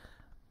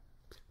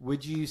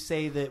 Would you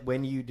say that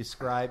when you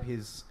describe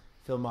his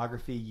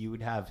filmography, you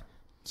would have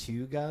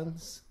two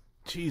guns?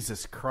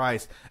 Jesus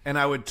Christ. And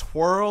I would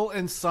twirl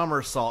and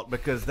somersault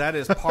because that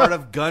is part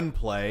of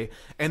gunplay.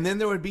 And then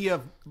there would be a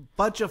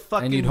bunch of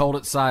fucking... And you'd hold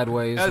it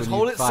sideways. I'd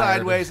hold it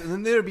sideways. And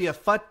then there would be a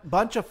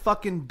bunch of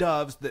fucking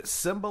doves that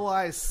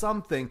symbolize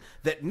something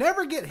that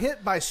never get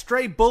hit by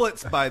stray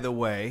bullets, by the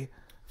way.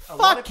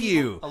 Fuck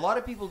you. A lot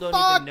of people don't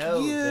even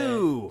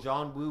know that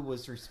John Woo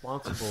was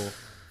responsible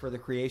for the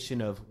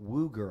creation of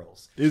Woo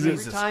Girls. Every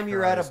time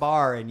you're at a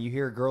bar and you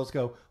hear girls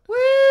go, woo!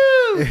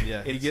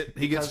 Yeah,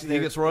 he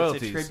gets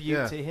royalties. It's a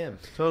tribute to him.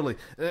 Totally.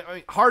 I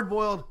mean,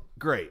 hard-boiled,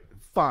 great,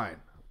 fine.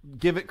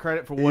 Give it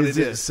credit for what it is.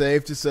 Is it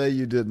safe to say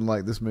you didn't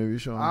like this movie,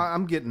 Sean?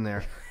 I'm getting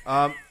there.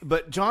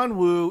 But John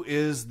Woo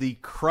is the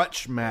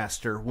crutch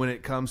master when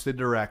it comes to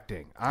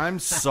directing. I'm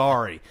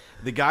sorry.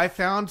 The guy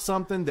found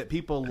something that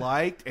people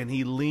liked, and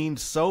he leaned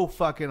so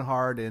fucking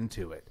hard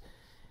into it.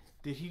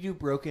 Did he do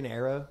Broken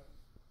Arrow?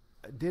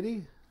 Did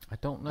he? I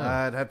don't know.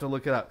 I'd have to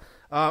look it up.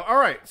 All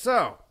right,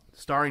 so...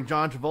 starring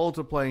John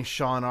Travolta playing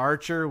Sean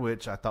Archer,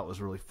 which I thought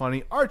was really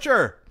funny.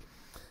 Archer!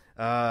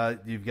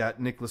 You've got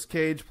Nicolas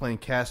Cage playing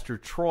Castor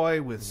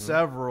Troy with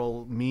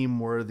several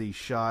meme-worthy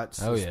shots,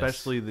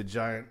 especially the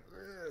giant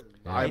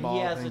eyeball.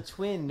 And he has a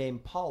twin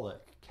named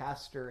Pollock,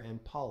 Castor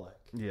and Pollock.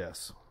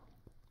 Yes.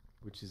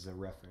 Which is a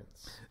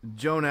reference.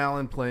 Joan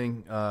Allen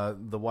playing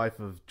the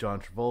wife of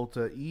John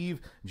Travolta. Eve,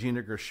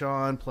 Gina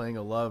Gershon playing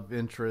a love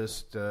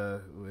interest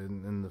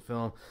in the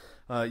film.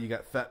 You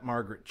got Fat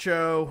Margaret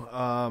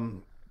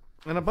Cho.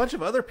 And a bunch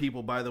of other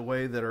people, by the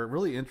way, that are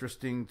really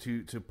interesting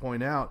to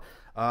point out.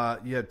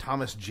 You had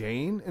Thomas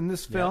Jane in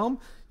this film.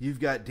 Yep. You've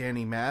got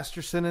Danny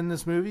Masterson in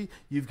this movie.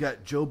 You've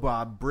got Joe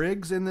Bob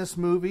Briggs in this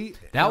movie.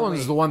 That one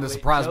was the one that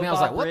surprised me. I was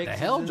like, what the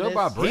hell? Joe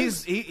Bob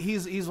Briggs?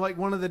 He's like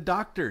one of the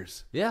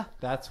doctors. Yeah.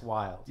 That's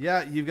wild.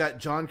 Yeah, you've got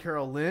John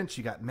Carroll Lynch.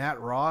 You got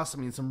Matt Ross. I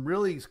mean, some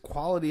really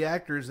quality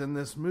actors in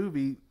this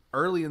movie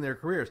early in their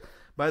careers.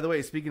 By the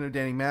way, speaking of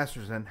Danny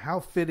Masterson,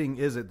 how fitting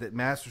is it that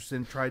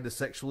Masterson tried to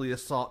sexually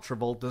assault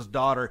Travolta's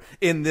daughter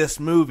in this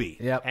movie?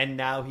 Yep. And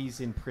now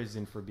he's in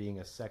prison for being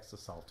a sex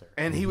assaulter.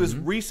 And he was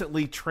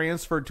recently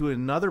transferred to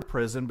another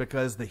prison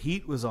because the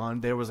heat was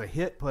on. There was a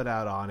hit put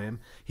out on him.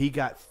 He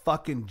got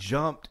fucking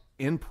jumped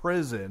in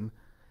prison.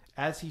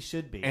 As he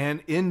should be.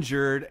 And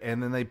injured,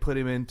 and then they put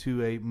him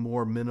into a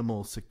more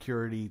minimal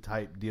security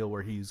type deal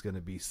where he's going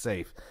to be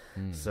safe.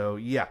 So,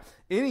 yeah.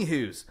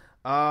 Anywho's,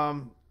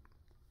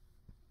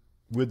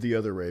 with the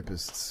other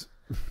rapists.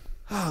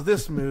 Oh,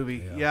 this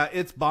movie. Yeah,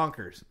 it's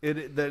bonkers.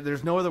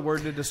 There's no other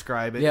word to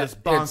describe it. Yeah, it's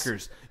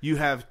bonkers. You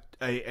have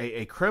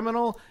a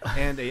criminal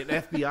and an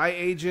FBI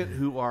agent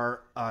who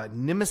are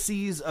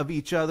nemesis of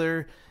each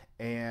other,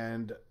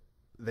 and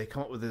they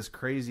come up with this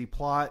crazy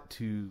plot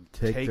to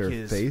take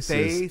his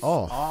face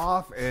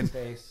off.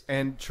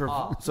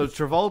 So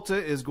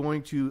Travolta is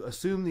going to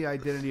assume the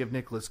identity of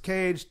Nicolas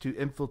Cage to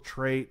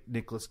infiltrate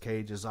Nicolas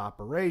Cage's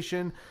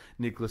operation.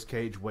 Nicolas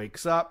Cage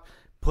wakes up,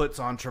 puts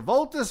on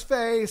Travolta's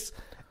face,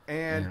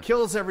 and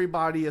kills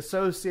everybody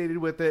associated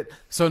with it.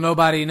 So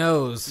nobody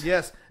knows.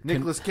 Yes.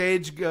 Nicolas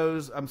Cage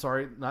goes... I'm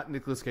sorry, not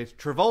Nicolas Cage.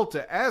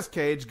 Travolta, as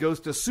Cage, goes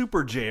to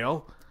super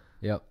jail.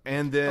 Yep.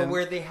 And then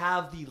where they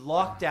have the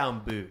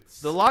lockdown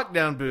boots. the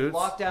lockdown boots.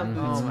 Lockdown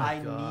boots Oh my I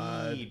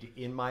God. need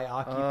in my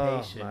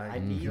occupation. my I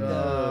need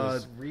God.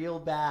 those real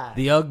bad.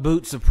 The Ugg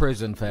boots of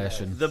prison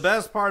fashion. The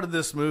best part of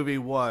this movie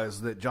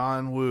was that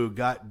John Woo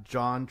got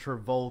John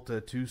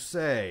Travolta to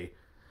say,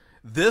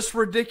 "This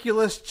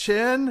ridiculous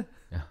chin,"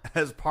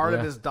 as part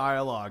of his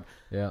dialogue.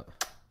 Yeah.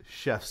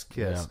 Chef's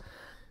kiss. Yeah.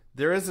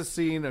 There is a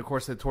scene, of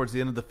course, towards the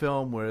end of the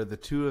film where the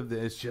two of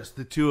them, it's just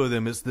the two of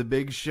them. It's the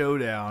big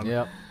showdown.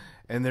 Yep.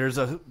 And there's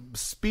a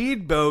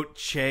speedboat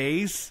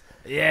chase.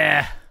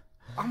 Yeah.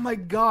 Oh my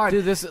God.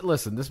 Dude, this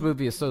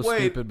movie is so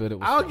stupid, but it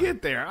was I'll fun.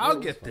 get there. I'll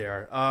get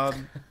there.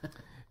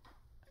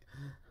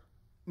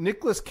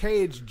 Nicolas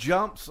Cage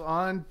jumps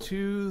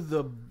onto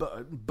the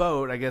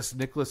boat. I guess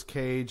Nicolas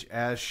Cage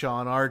as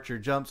Sean Archer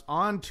jumps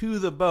onto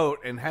the boat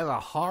and has a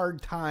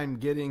hard time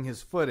getting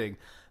his footing.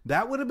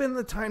 That would have been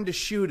the time to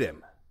shoot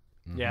him.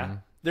 Yeah.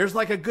 There's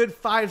like a good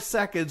 5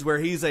 seconds where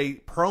he's a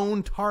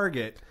prone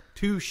target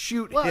to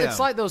shoot Well, him. it's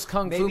like those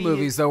kung fu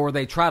movies, though, where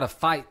they try to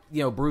fight,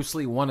 Bruce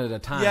Lee one at a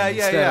time. Yeah.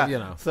 Instead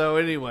of, So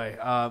anyway,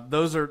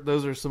 those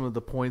are some of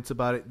the points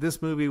about it.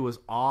 This movie was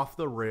off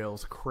the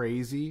rails,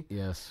 crazy.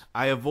 Yes.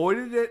 I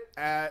avoided it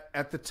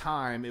at the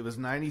time. It was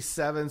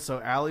 97,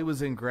 so Allie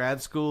was in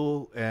grad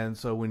school, and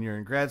so when you're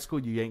in grad school,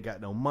 you ain't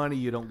got no money.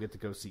 You don't get to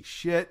go see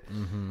shit,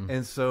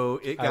 and so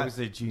I was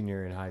a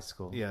junior in high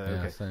school. Yeah, Yeah,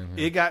 okay. same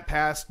here. It got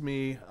past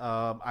me.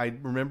 I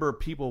remember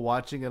people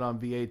watching it on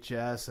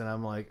VHS, and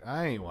I'm like,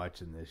 I ain't watching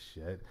this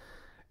shit.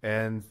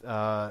 And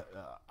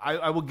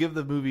I will give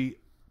the movie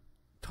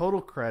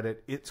total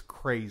credit. It's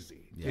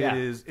crazy. Yeah.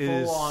 It is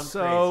Full-on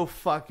so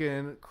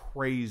fucking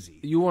crazy.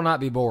 You will not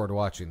be bored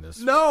watching this.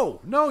 No,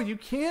 you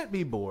can't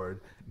be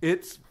bored.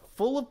 It's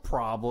full of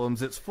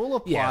problems. It's full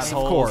of plot Yes, of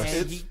holes.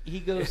 course. And he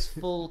goes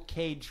full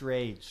Cage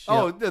rage.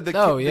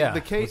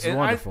 The Cage. It's And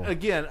wonderful.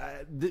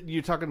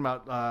 You're talking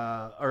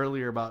about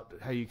earlier about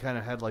how you kind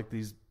of had like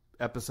these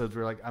episodes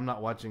where like I'm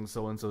not watching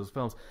so and so's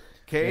films.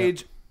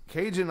 Cage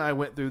and I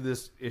went through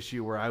this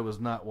issue where I was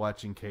not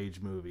watching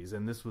Cage movies,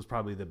 and this was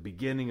probably the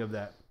beginning of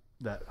that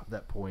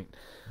point.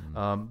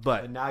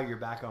 But And now you're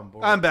back on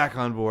board. I'm back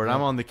on board.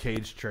 I'm on the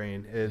Cage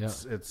train.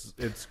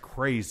 It's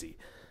crazy.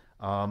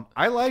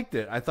 I liked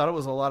it. I thought it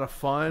was a lot of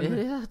fun.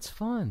 Yeah, it's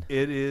fun.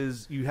 It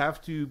is. You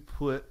have to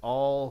put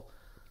all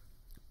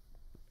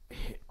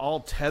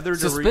tethered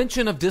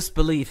Suspension of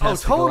disbelief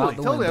has to go out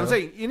the totally. I'm window.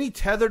 saying any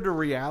tethered to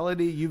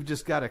reality, you've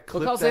just got to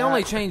clip Because that. they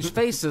only changed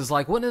faces.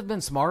 Like, wouldn't it have been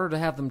smarter to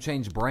have them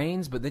change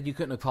brains? But then you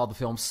couldn't have called the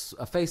film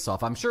a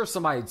face-off. I'm sure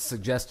somebody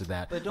suggested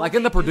that. But don't Like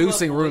in the they do a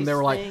producing room, they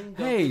were voice like, thing?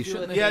 Don't "Hey, they do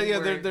shouldn't a they?"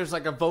 thing where- There's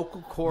like a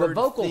vocal cord, The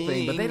vocal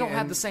thing, but they don't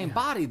have and- the same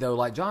body though.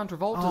 Like John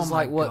Travolta's, Oh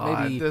my like what?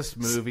 God, Maybe this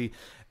movie.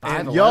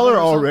 five, And Y'all are 11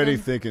 or already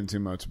something? thinking too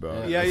much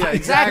about it. yeah,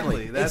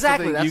 Exactly. That's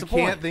Exactly. The thing. That's You the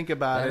point. can't think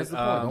about That it. is the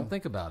point. Don't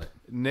think about it.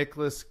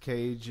 Nicolas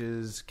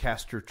Cage's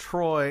Castor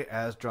Troy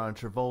as John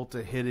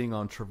Travolta hitting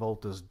on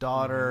Travolta's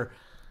daughter.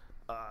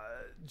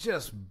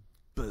 Just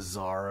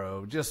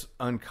bizarro, just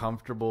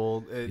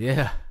uncomfortable.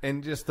 Yeah.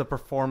 And just the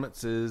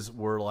performances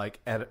were like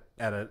at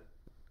an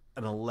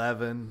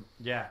 11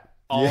 Yeah.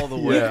 all the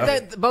way. Yeah.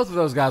 Both of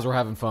those guys were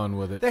having fun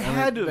with it. They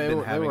had to have been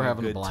they having were a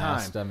having good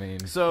blast. time. I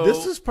mean, So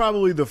This is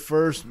probably the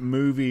first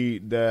movie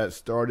that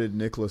started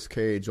Nicolas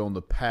Cage on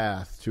the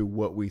path to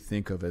what we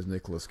think of as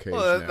Nicolas Cage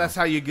now. that's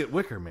how you get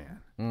Wicker Man.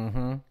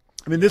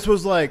 I mean, this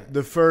was like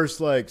the first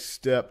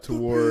step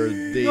toward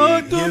his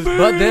but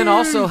then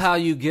also how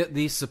you get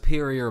the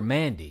superior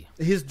Mandy.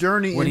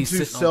 journey When he's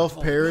into sitting on the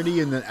self-parody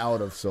and then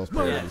out of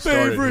self-parody.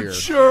 Favorite here.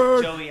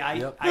 shirt. Joey,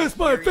 That's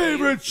my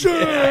favorite I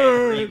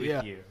shirt. agree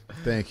with you.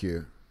 Thank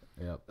you.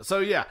 Yep. So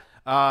yeah,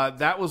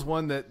 that was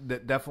one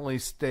that definitely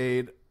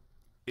stayed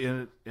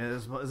in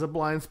as a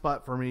blind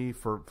spot for me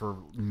for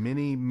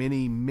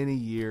many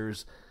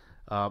years.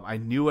 I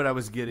knew what I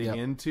was getting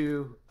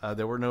into.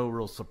 There were no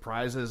real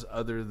surprises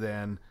other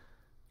than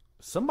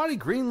somebody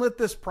greenlit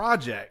this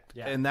project,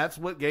 and that's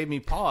what gave me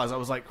pause. I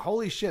was like,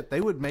 "Holy shit!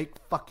 They would make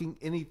fucking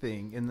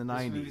anything in the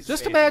 '90s."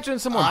 Just imagine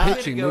someone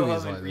pitching go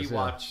movies home like and this.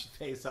 rewatch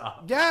Face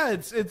Off. Yeah,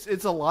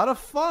 it's a lot of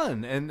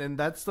fun, and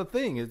that's the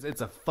thing.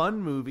 It's a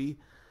fun movie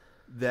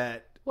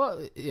that.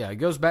 Well, yeah, it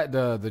goes back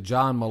to the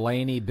John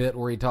Mulaney bit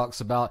where he talks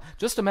about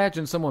just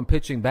imagine someone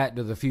pitching Back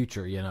to the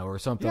Future, or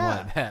something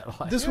like that.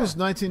 Like, This was this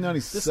guy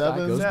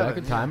 1997. goes back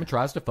in time and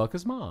tries to fuck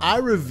his mom. I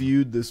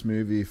reviewed this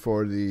movie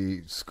for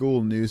the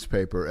school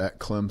newspaper at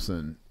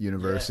Clemson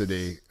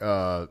University.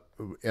 And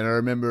I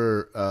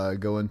remember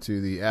going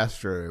to the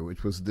Astro,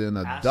 which was then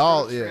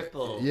 $1.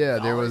 Triple, Yeah, there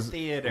dollar was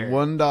theater.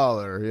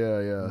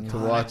 $1. To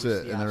watch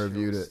it, and I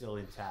reviewed it. Still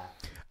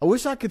intact. I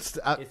wish I could.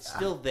 It's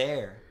still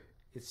there.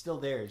 It's still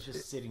there. It's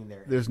just sitting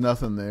there. There's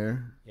nothing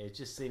there. Yeah, it's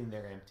just sitting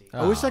there empty.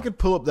 I wish I could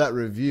pull up that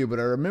review, but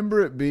I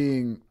remember it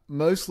being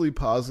mostly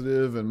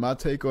positive, and my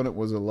take on it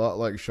was a lot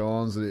like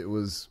Sean's, that it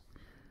was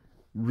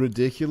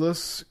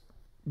ridiculous,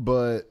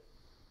 but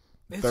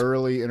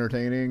thoroughly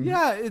entertaining.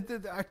 Yeah,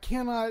 I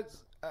cannot.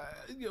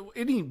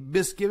 Any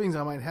misgivings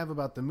I might have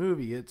about the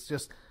movie,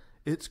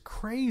 it's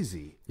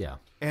crazy. Yeah.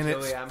 And Joey,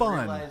 it's I'm fun.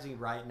 realizing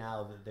right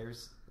now that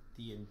there's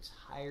the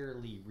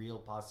entirely real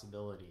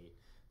possibility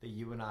that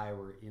you and I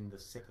were in the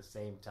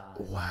same time.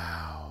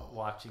 Wow.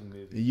 Watching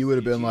movies. You would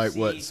have been like,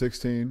 what,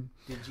 16?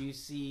 Did you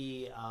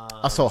see...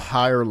 I saw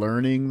Higher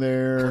Learning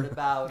there. What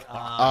about...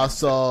 I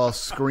saw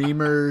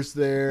Screamers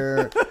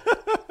there.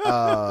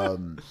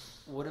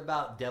 What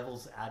about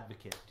Devil's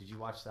Advocate? Did you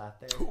watch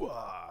that there?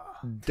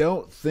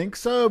 Don't think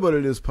so, but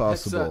it is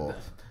possible.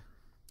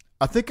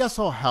 I think I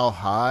saw How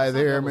High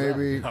there,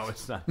 maybe. No,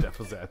 it's not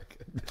Devil's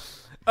Advocate.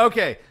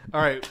 Okay,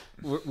 all right.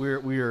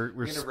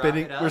 We're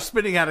spinning. We're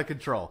spinning out of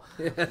control.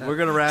 We're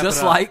gonna wrap just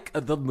it up. like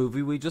the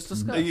movie we just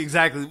discussed.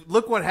 Exactly.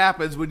 Look what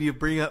happens when you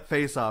bring up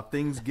Face Off.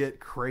 Things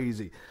get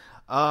crazy.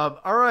 All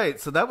right,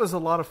 so that was a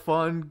lot of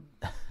fun.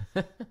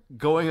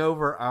 Going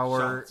over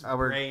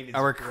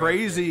our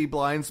crazy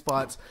blind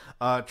spots.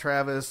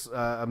 Travis,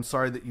 I'm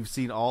sorry that you've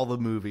seen all the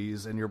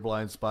movies and your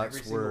blind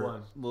spots were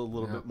a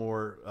little bit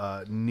more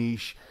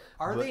niche.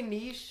 Are they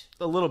niche?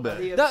 A little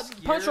bit.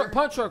 Punch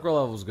Drunk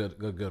Love was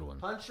good one.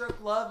 Punch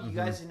Drunk Love. You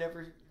guys have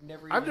never.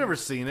 I've never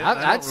seen it.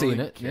 I'd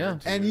seen it. Yeah.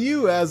 And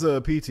you, as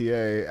a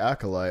PTA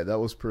acolyte, that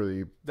was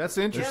pretty. That's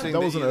interesting.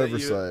 That was an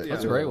oversight.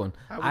 That's a great one.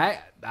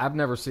 I've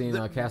never seen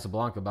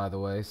Casablanca, by the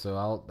way,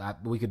 so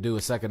we could do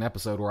a second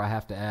episode where I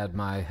have to add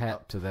my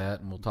hat to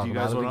that, and we'll talk about it again.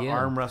 Do you guys want to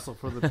arm wrestle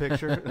for the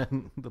picture,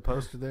 the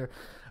poster there?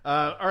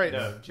 All right.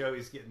 No,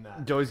 Joey's getting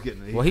that. Joey's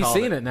getting it. Well, he's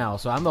seen it now,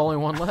 so I'm the only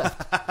one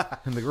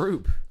left in the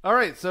group. All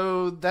right,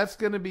 so that's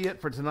going to be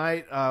it for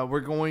tonight.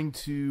 We're going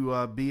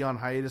to be on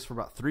hiatus for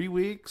about 3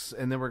 weeks,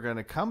 and then we're going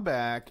to come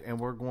back, and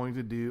we're going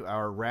to do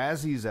our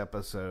Razzies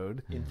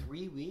episode. In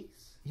 3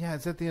 weeks? Yeah,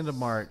 it's at the end of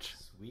March.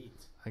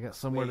 Sweet. I got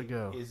somewhere to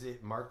go. Is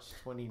it March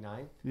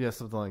 29th? Yeah,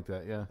 something like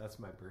that, yeah. That's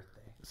my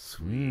birthday.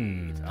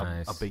 Sweet.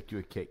 Nice. I'll bake you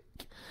a cake.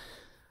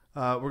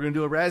 We're going to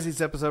do a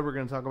Razzies episode. We're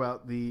going to talk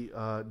about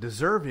the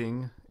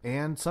deserving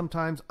and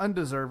sometimes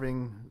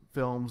undeserving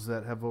films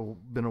that have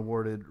been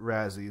awarded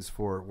Razzies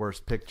for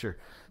Worst Picture.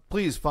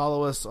 Please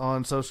follow us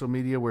on social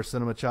media. We're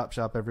Cinema Chop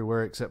Shop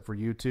everywhere except for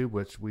YouTube,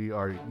 which we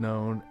are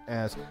known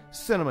as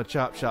Cinema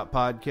Chop Shop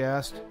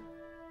Podcast.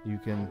 You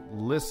can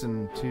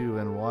listen to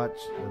and watch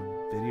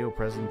a video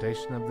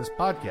presentation of this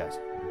podcast,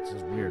 which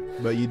is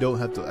weird. But you don't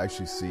have to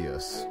actually see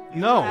us. You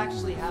don't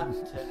actually have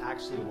to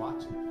actually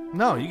watch it.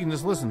 No, you can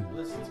just listen.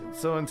 Listen to it.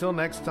 So until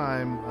next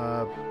time,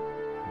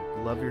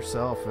 love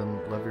yourself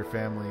and love your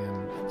family,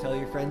 and tell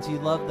your friends you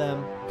love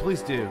them.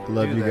 Please do.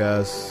 Love you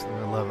guys.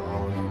 I love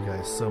all of you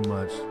guys so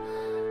much.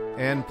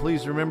 And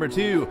please remember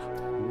to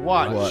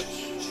watch,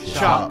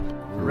 chop,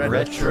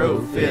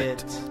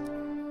 retrofit.